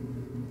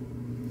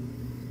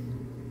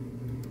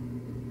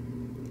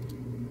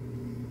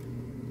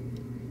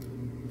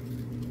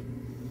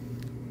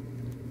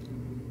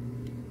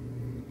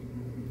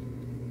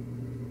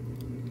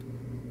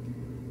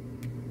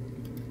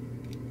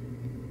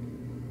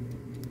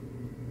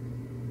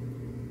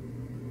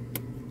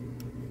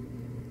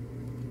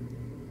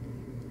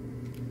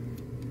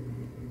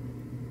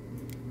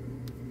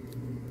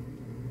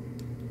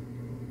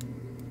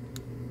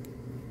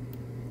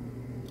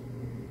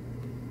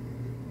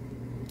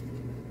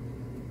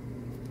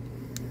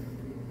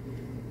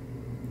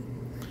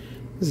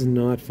 This is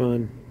not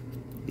fun.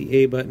 The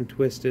A button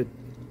twisted.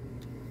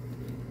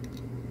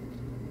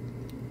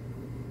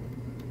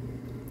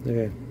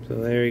 Okay, so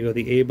there you go,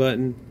 the A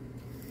button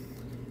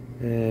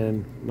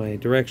and my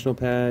directional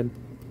pad.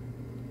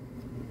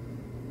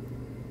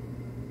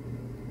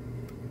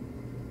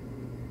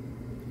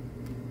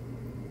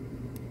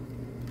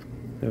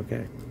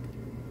 Okay.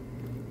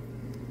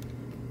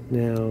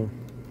 Now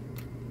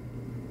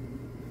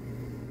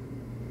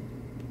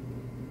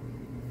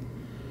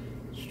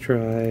let's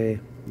try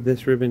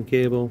this ribbon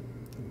cable.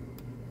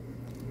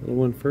 Little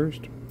one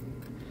first.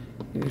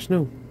 There's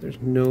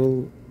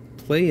no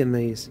play in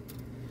these.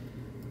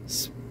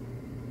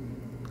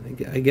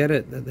 I get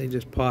it that they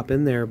just pop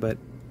in there, but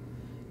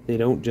they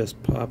don't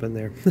just pop in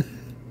there.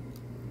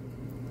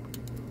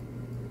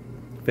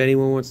 If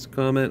anyone wants to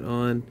comment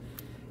on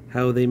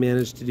how they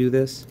managed to do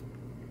this,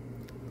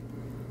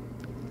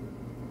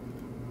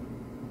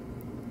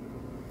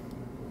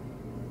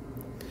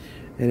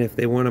 and if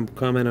they want to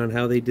comment on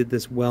how they did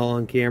this well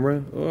on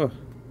camera, oh,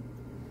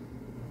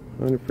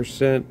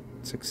 100%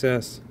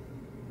 success.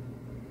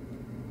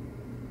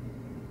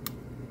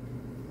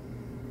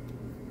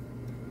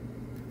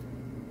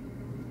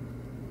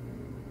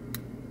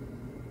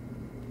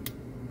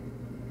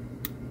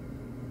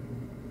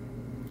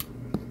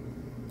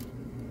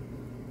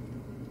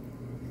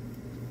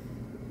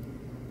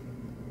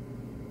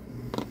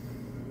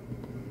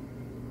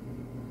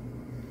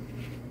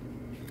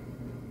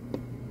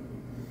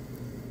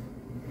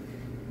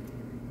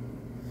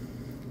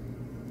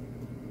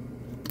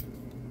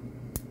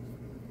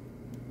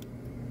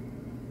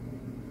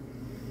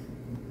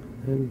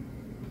 And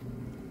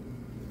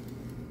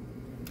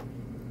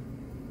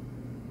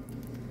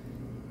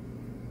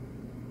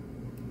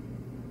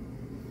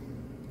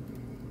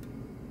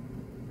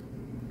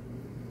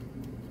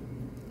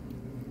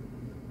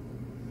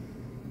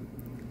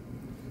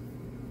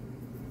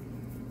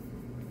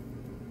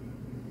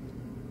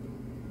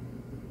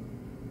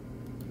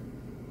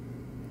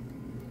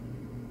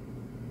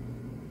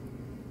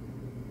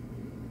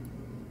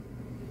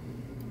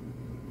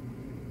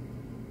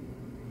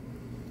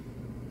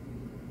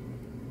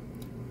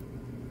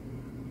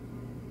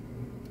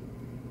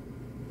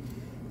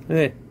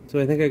okay, so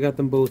I think I got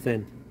them both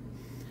in.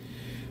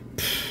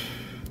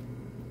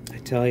 I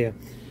tell you,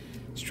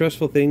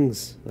 stressful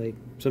things, like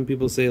some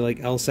people say like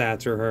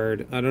LSATs are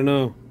hard. I don't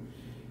know.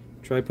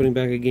 Try putting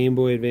back a Game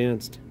Boy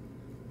Advanced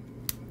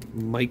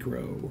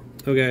Micro.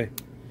 Okay,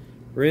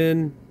 we're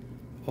in.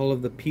 All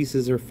of the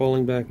pieces are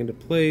falling back into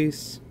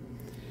place.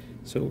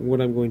 So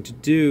what I'm going to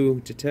do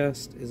to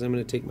test is I'm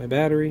going to take my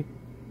battery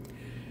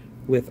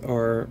with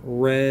our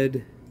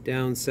red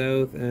down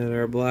south and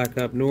our black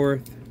up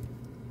north.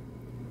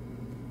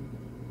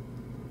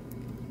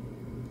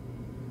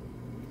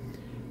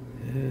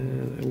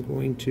 And I'm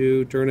going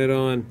to turn it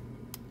on.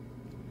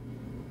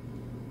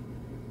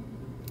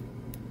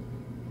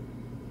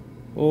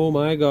 Oh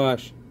my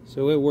gosh.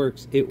 So it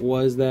works. It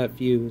was that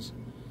fuse.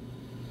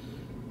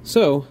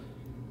 So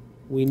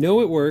we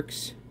know it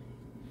works.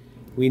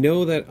 We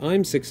know that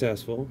I'm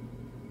successful.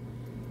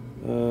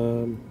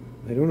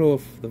 I don't know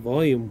if the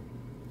volume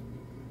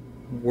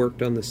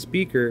worked on the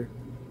speaker,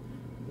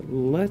 but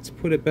let's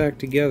put it back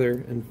together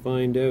and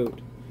find out.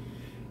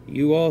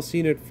 You all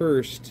seen it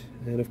first,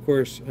 and of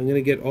course I'm going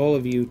to get all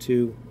of you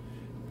to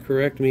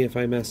correct me if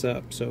I mess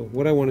up. So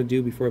what I want to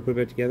do before I put it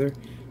back together,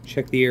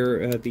 check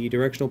the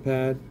directional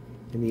pad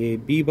and the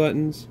A/B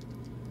buttons,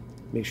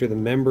 make sure the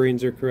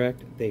membranes are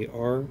correct. They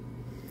are.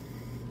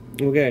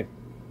 Okay,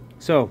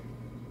 so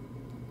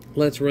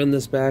let's run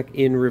this back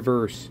in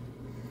reverse.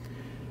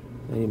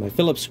 I need my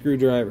Phillips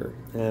screwdriver,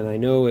 and I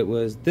know it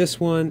was this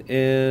one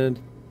and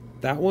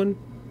that one.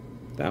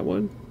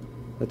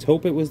 Let's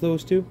hope it was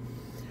those two.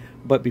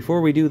 But before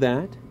we do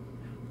that,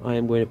 I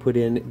am going to put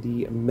in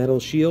the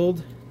metal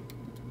shield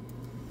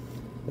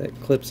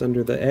that clips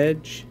under the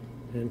edge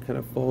and kind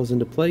of falls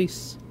into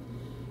place.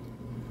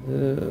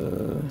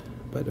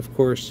 But of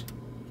course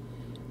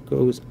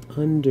goes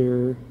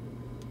under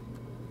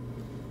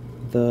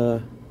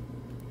the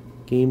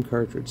game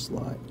cartridge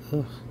slot.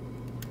 Ugh.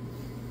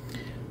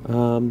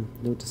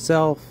 Note to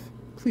self,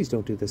 please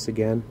don't do this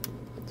again.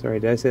 Sorry,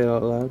 did I say it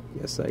out loud?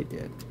 Yes, I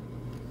did.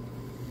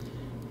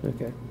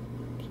 Okay,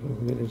 so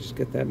I'm going to just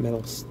get that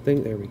metal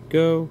thing. There we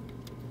go.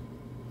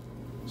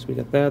 So we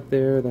got that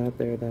there, that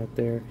there, that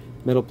there.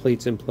 Metal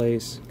plates in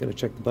place. Going to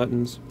check the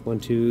buttons. 1,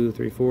 2,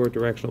 3, 4,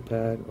 directional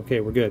pad. Okay,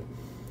 we're good.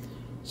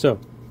 So,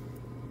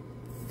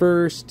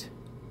 first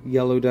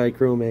yellow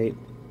dichromate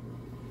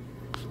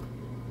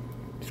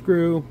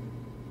screw.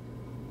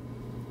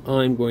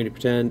 I'm going to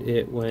pretend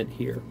it went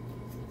here.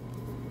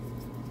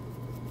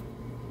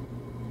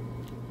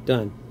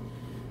 Done.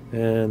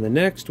 And the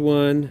next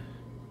one,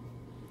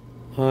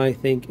 I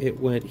think it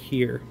went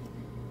here.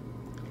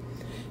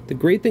 The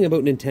great thing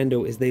about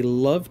Nintendo is they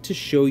love to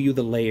show you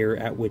the layer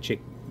at which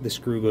the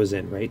screw goes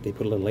in, right? They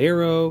put a little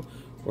arrow,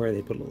 or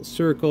they put a little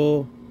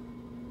circle.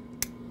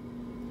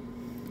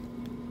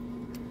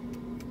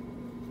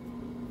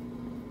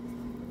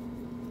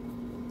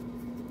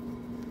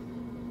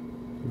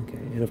 Okay,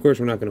 and of course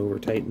we're not going to over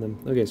tighten them.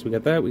 Okay, so we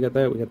got that, we got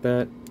that, we got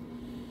that.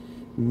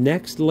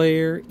 Next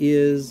layer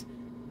is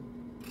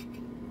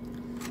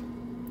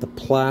the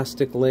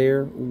plastic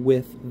layer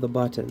with the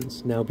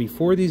buttons. Now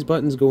before these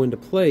buttons go into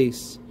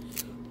place,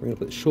 we're going to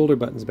put the shoulder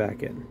buttons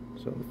back in.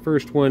 So the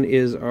first one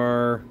is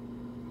our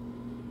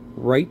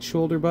right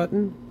shoulder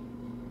button.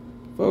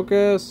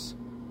 Focus.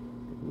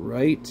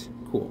 Right.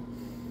 Cool.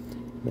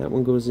 That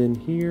one goes in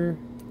here.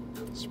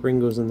 Spring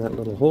goes in that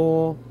little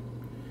hole.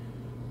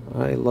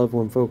 I love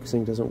when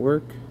focusing doesn't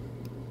work.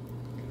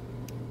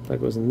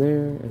 That goes in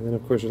there. And then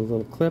of course there's a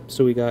little clip.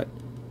 So we got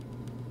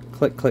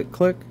click, click,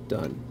 click.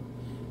 Done.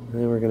 And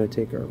then we're going to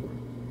take our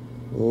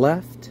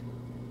left.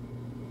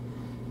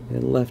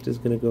 And left is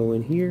going to go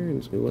in here. And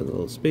it's going to go in a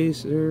little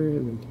spacer.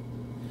 And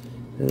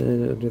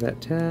then under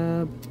that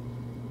tab.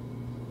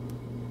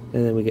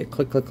 And then we get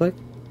click, click, click.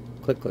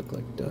 Click, click,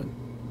 click. Done.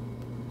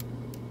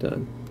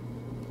 Done.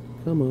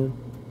 Come on.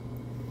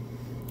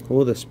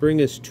 Oh, the spring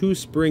is too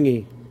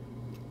springy.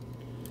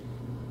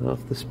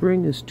 If the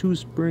spring is too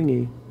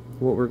springy,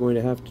 what we're going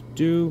to have to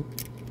do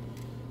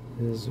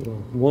is, well,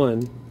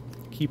 one,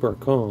 keep our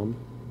calm.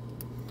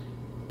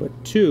 But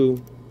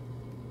two,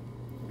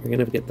 we're going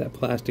to get that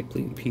plastic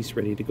piece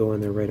ready to go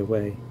in there right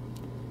away.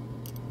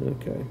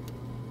 Okay.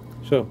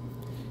 So,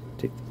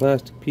 take the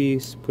plastic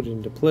piece, put it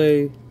into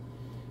play,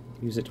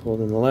 use it to hold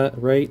in the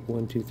right,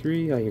 1, 2,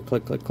 3, I hear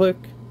click, click, click.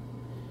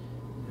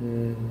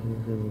 And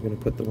then we're going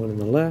to put the one in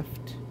the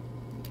left.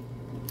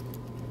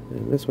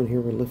 And this one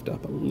here we'll lift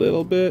up a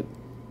little bit,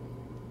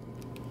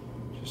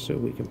 just so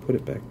we can put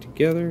it back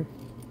together.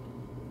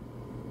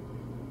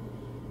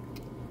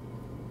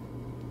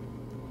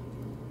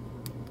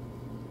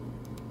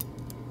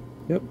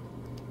 Yep.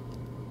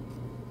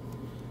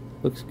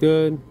 Looks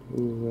good.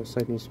 Ooh, that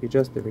side needs to be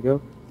adjusted. There we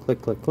go.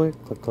 Click, click, click,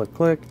 click, click,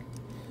 click.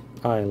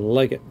 I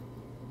like it.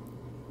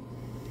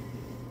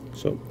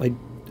 So I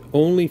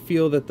only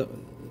feel that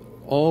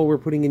all we're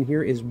putting in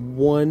here is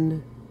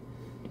one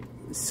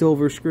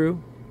silver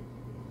screw.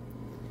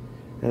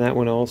 And that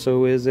one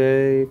also is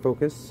a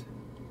focus.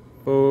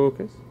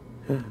 Focus.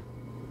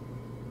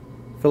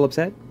 Phillips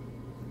head.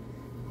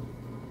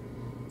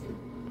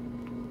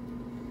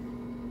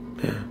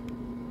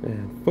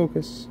 And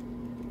focus.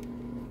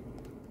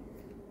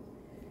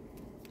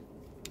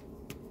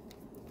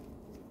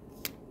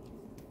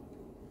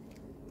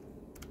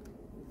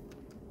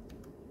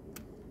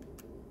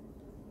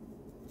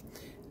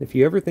 If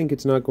you ever think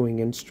it's not going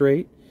in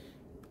straight,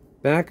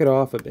 back it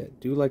off a bit.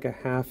 Do like a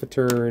half a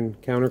turn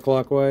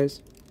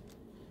counterclockwise.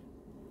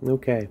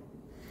 Okay.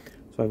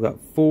 So I've got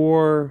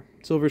 4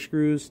 silver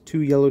screws,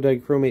 2 yellow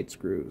dichromate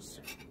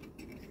screws.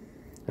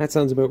 That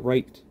sounds about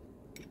right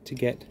to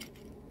get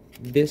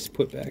this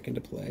put back into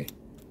play.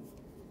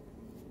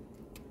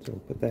 So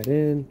we'll put that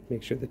in,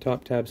 make sure the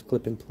top tabs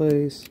clip in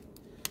place,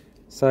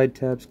 side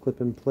tabs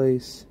clip in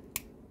place.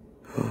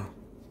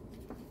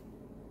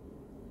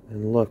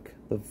 And look,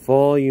 the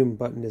volume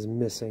button is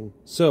missing.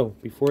 So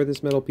before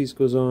this metal piece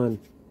goes on,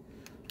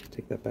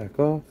 take that back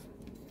off.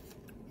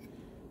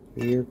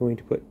 We are going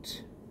to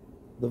put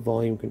the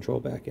volume control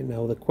back in.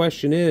 Now the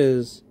question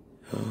is,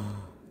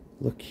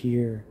 look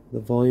here, the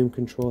volume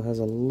control has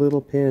a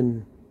little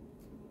pin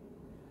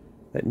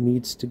that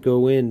needs to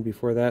go in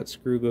before that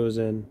screw goes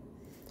in.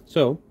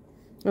 So,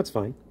 that's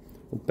fine.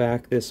 We'll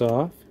back this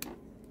off.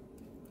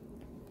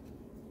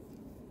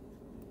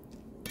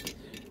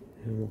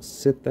 And we'll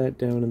sit that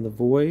down in the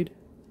void.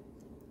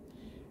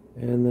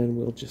 And then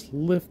we'll just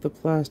lift the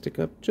plastic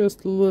up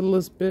just the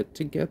littlest bit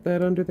to get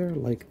that under there,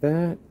 like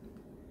that.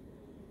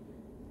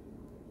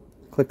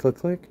 Click, click,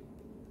 click.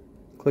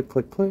 Click,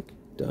 click, click.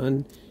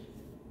 Done.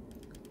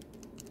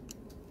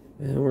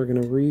 And we're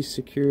going to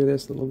re-secure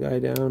this little guy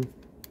down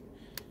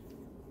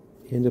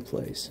into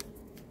place.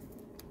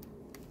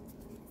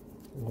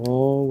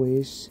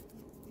 Always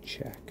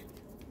check.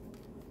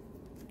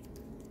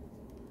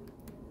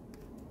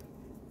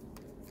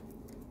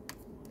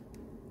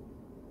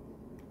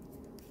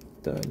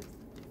 Done.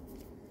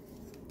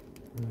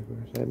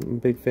 I'm a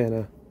big fan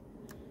of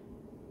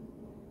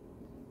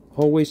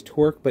always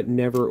torque, but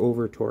never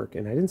over torque.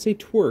 And I didn't say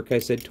twerk, I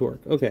said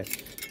torque. Okay,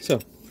 so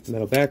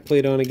metal back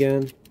plate on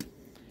again.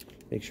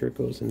 Make sure it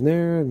goes in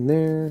there, and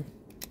there,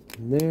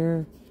 and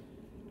there.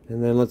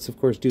 And then let's, of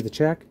course, do the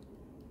check.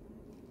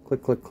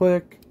 Click, click,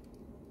 click.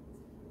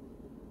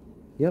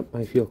 Yep,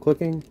 I feel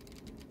clicking.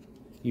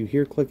 You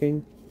hear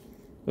clicking.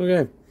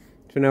 Okay,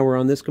 so now we're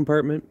on this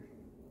compartment.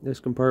 This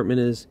compartment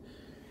is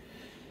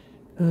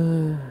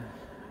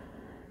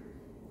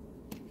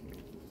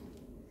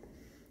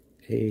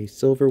a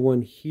silver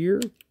one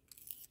here.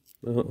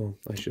 Uh-oh,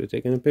 I should have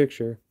taken a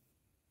picture.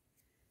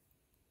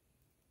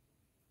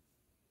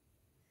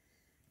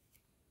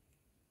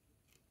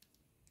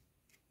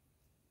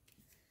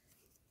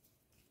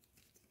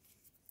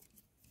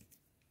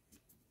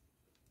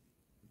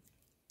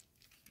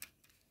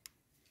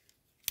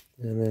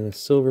 And then a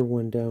silver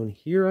one down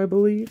here, I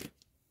believe.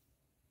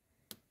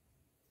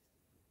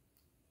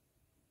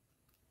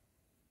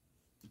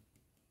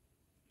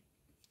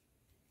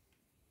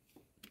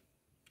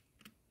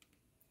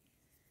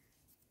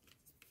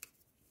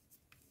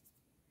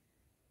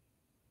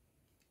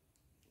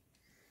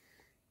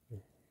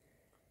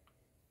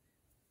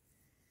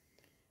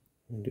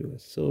 We'll do a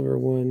silver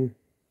one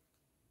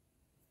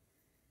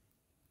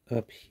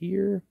up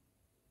here.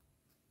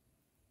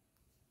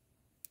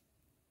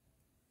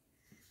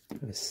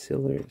 A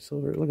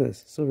silver, look at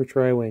this, silver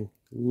tri-wing.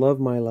 Love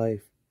my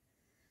life.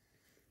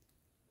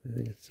 I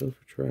think a silver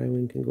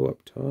tri-wing can go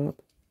up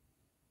top.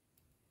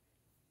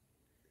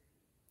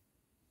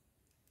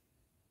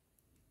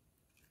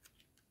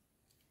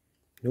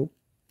 Nope.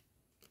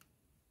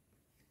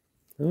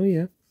 Oh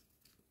yeah.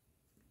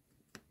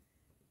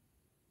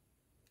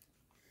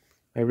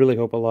 I really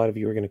hope a lot of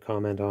you are going to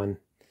comment on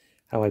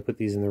how I put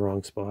these in the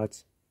wrong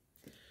spots.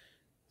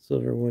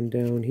 Silver one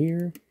down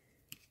here.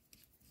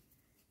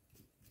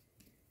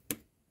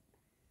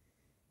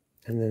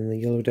 And then the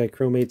yellow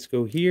dichromates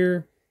go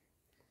here.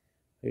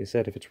 Like I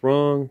said, if it's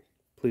wrong,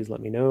 please let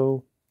me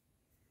know.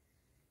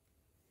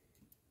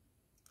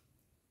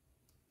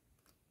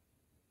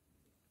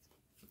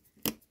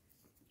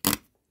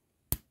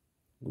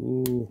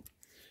 Ooh.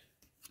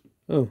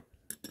 Oh.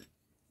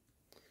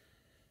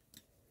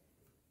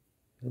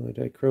 Yellow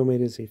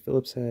dichromate is a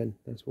Phillips head.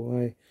 That's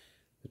why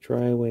the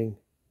tri-wing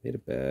made a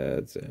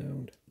bad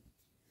sound.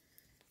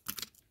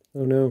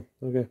 Oh no.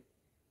 Okay.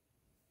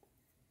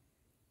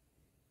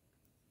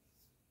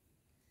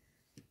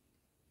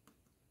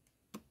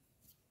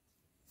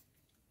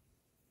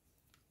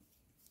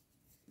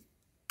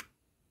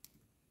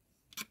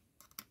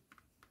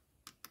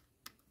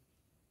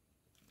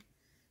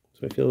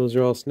 So I feel those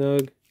are all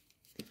snug.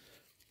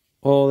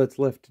 All that's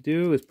left to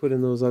do is put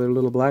in those other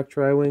little black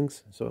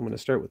tri-wings. So I'm going to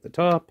start with the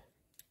top.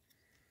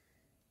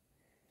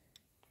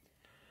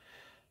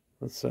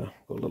 Let's go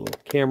a little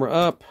camera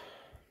up.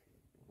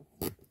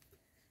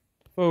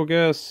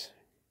 Focus.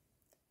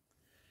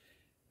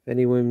 If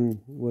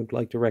anyone would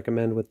like to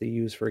recommend what they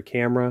use for a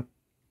camera,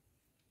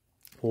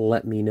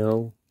 let me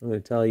know. I'm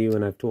going to tell you,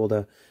 and I've told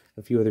a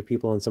few other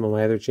people on some of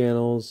my other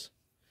channels.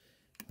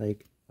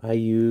 Like, I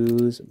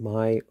use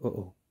my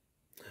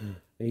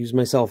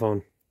cell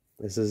phone.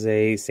 This is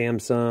a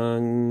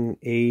Samsung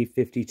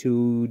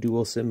A52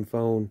 dual SIM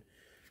phone.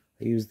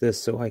 I use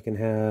this so I can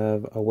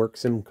have a work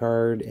SIM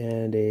card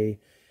and a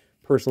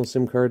personal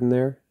SIM card in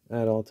there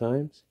at all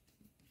times.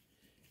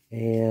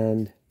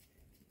 And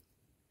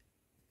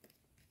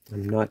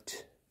I'm not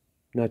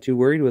too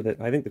worried with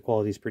it. I think the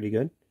quality is pretty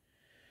good.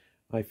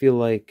 I feel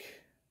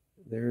like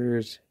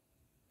there's,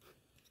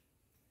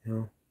 you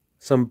know,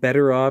 some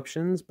better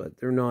options, but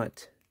they're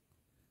not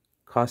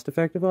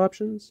cost-effective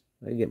options.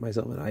 I can get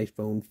myself an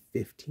iPhone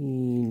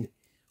 15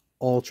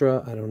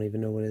 Ultra. I don't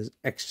even know what it is.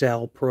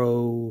 XL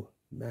Pro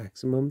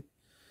Maximum,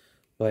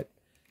 but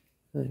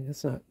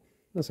that's not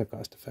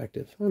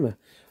cost-effective. I'm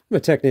a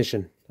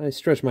technician. I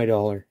stretch my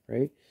dollar,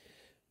 right?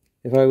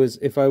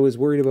 If I was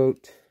worried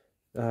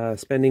about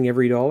spending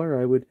every dollar,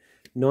 I would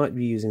not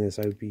be using this.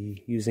 I would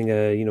be using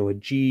a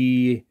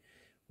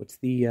what's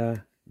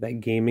the that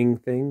gaming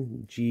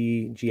thing?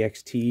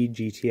 GXT,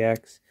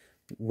 GTX,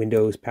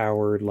 Windows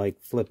powered, like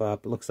flip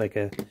up. It looks like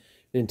a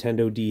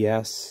Nintendo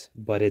DS,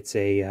 but it's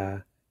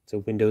a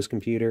Windows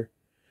computer.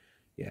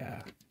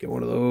 Yeah, get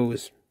one of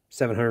those.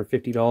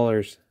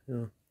 $750.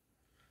 Oh,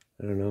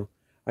 I don't know.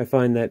 I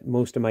find that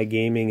most of my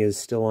gaming is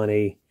still on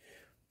a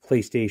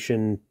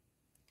PlayStation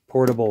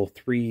Portable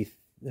 3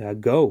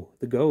 Go,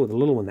 the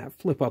little one, that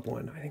flip up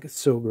one. I think it's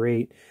so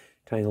great.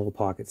 Tiny little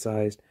pocket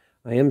sized.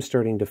 I am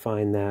starting to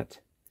find that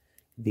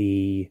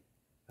the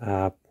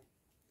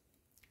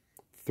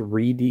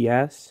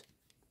 3DS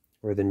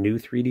or the new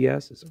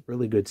 3DS is a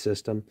really good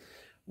system.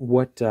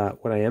 What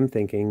I am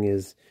thinking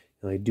is,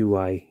 do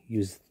I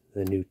use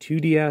the new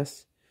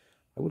 2DS?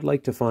 I would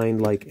like to find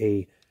like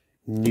a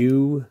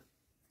new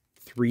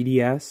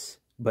 3DS,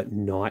 but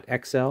not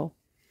XL.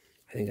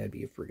 I think that'd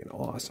be freaking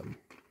awesome.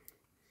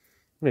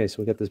 Okay,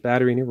 so we got this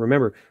battery in here.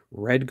 Remember,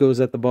 red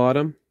goes at the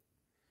bottom,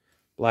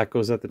 black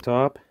goes at the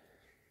top.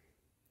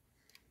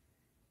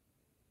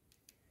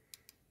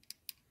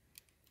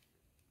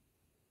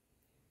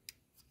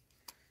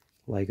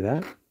 Like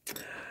that.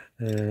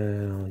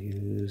 And I'll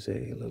use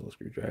a little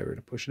screwdriver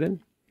to push it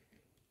in.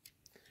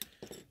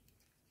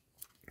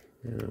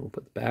 And we'll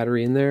put the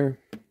battery in there.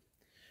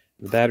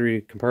 The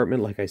battery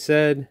compartment, like I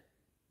said,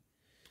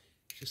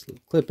 just a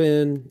little clip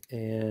in,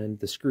 and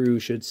the screw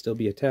should still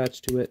be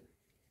attached to it.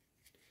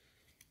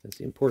 That's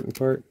the important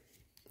part.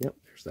 Yep,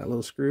 there's that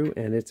little screw,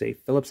 and it's a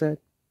Phillips head.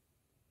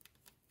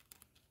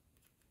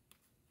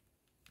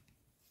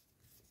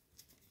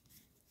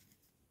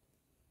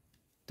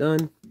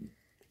 done,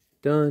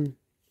 done,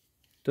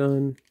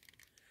 done.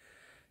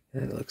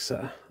 And it looks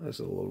that's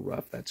a little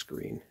rough, that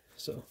screen.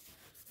 So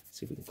let's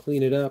see if we can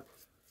clean it up.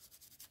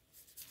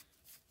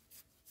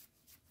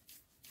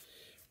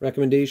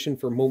 Recommendation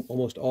for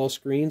almost all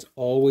screens,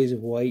 always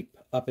wipe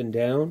up and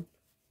down.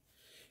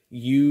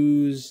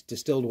 Use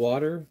distilled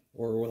water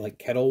or like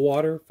kettle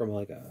water from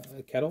like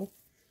a kettle.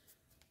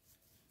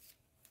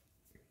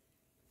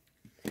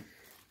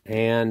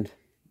 And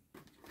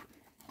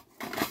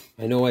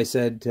I know I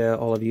said to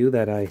all of you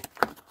that I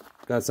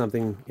got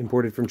something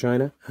imported from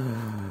China.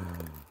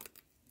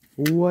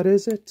 What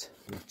is it?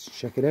 Let's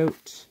check it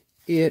out.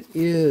 It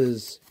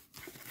is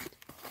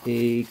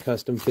a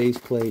custom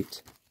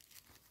faceplate,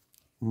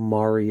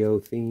 Mario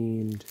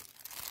themed.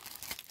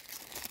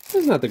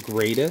 It's not the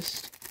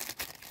greatest,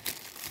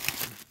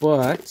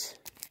 but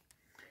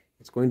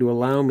it's going to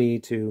allow me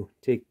to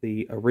take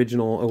the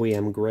original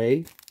OEM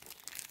gray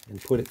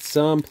and put it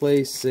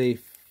someplace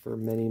safe for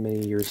many,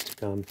 many years to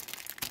come.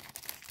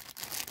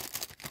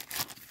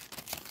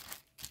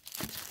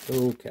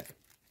 Okay,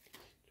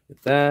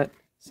 with that,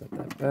 set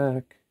that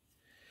back.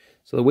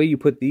 So the way you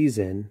put these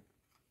in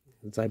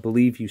is, I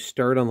believe you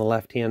start on the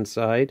left-hand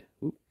side.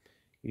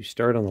 You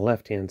start on the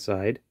left-hand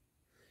side,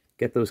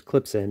 get those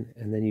clips in,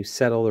 and then you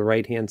settle the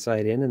right-hand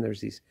side in, and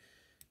there's these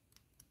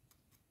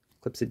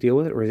clips that deal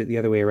with it, or is it the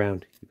other way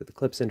around? You put the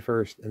clips in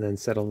first, and then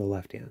settle the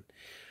left hand.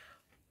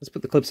 Let's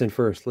put the clips in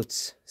first.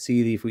 Let's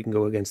see if we can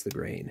go against the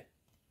grain.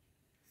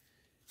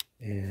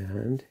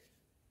 And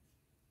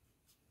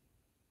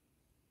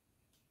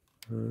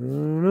I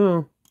don't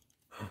know.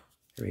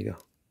 There we go.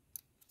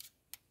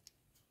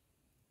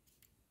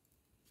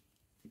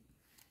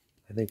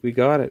 I think we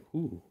got it.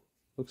 Ooh,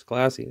 looks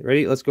classy.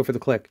 Ready? Let's go for the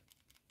click.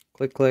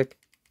 Click, click,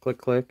 click,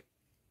 click,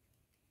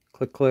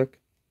 click, click.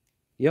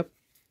 Yep.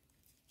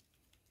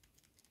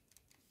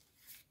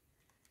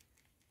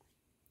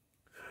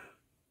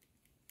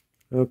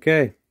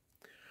 Okay.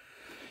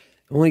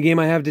 Only game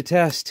I have to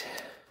test.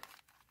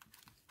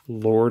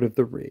 Lord of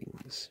the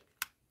Rings.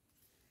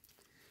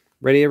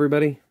 Ready,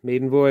 everybody?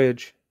 Maiden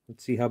voyage.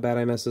 Let's see how bad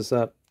I mess this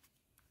up.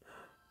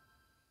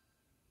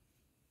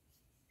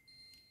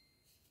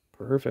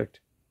 Perfect.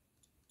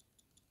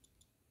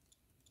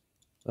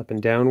 Up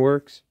and down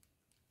works.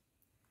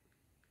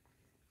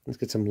 Let's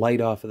get some light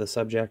off of the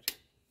subject.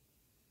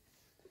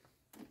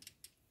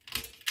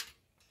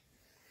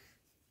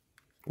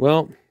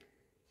 Well,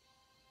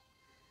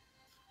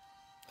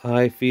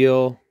 I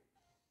feel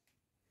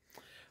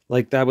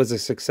like that was a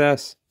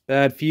success.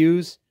 Bad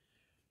fuse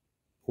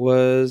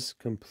was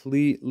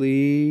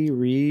completely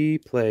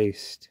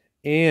replaced,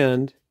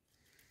 and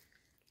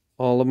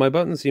all of my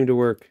buttons seem to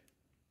work.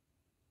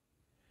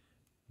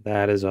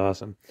 That is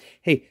awesome.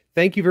 Hey,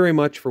 thank you very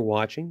much for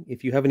watching.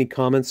 If you have any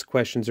comments,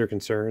 questions, or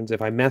concerns,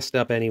 if I messed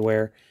up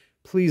anywhere,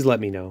 please let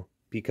me know,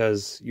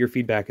 because your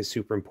feedback is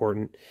super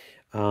important.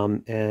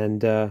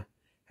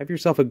 Have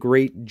yourself a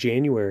great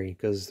January,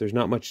 because there's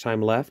not much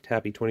time left.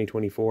 Happy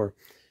 2024.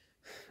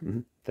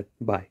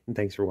 Bye, and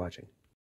thanks for watching.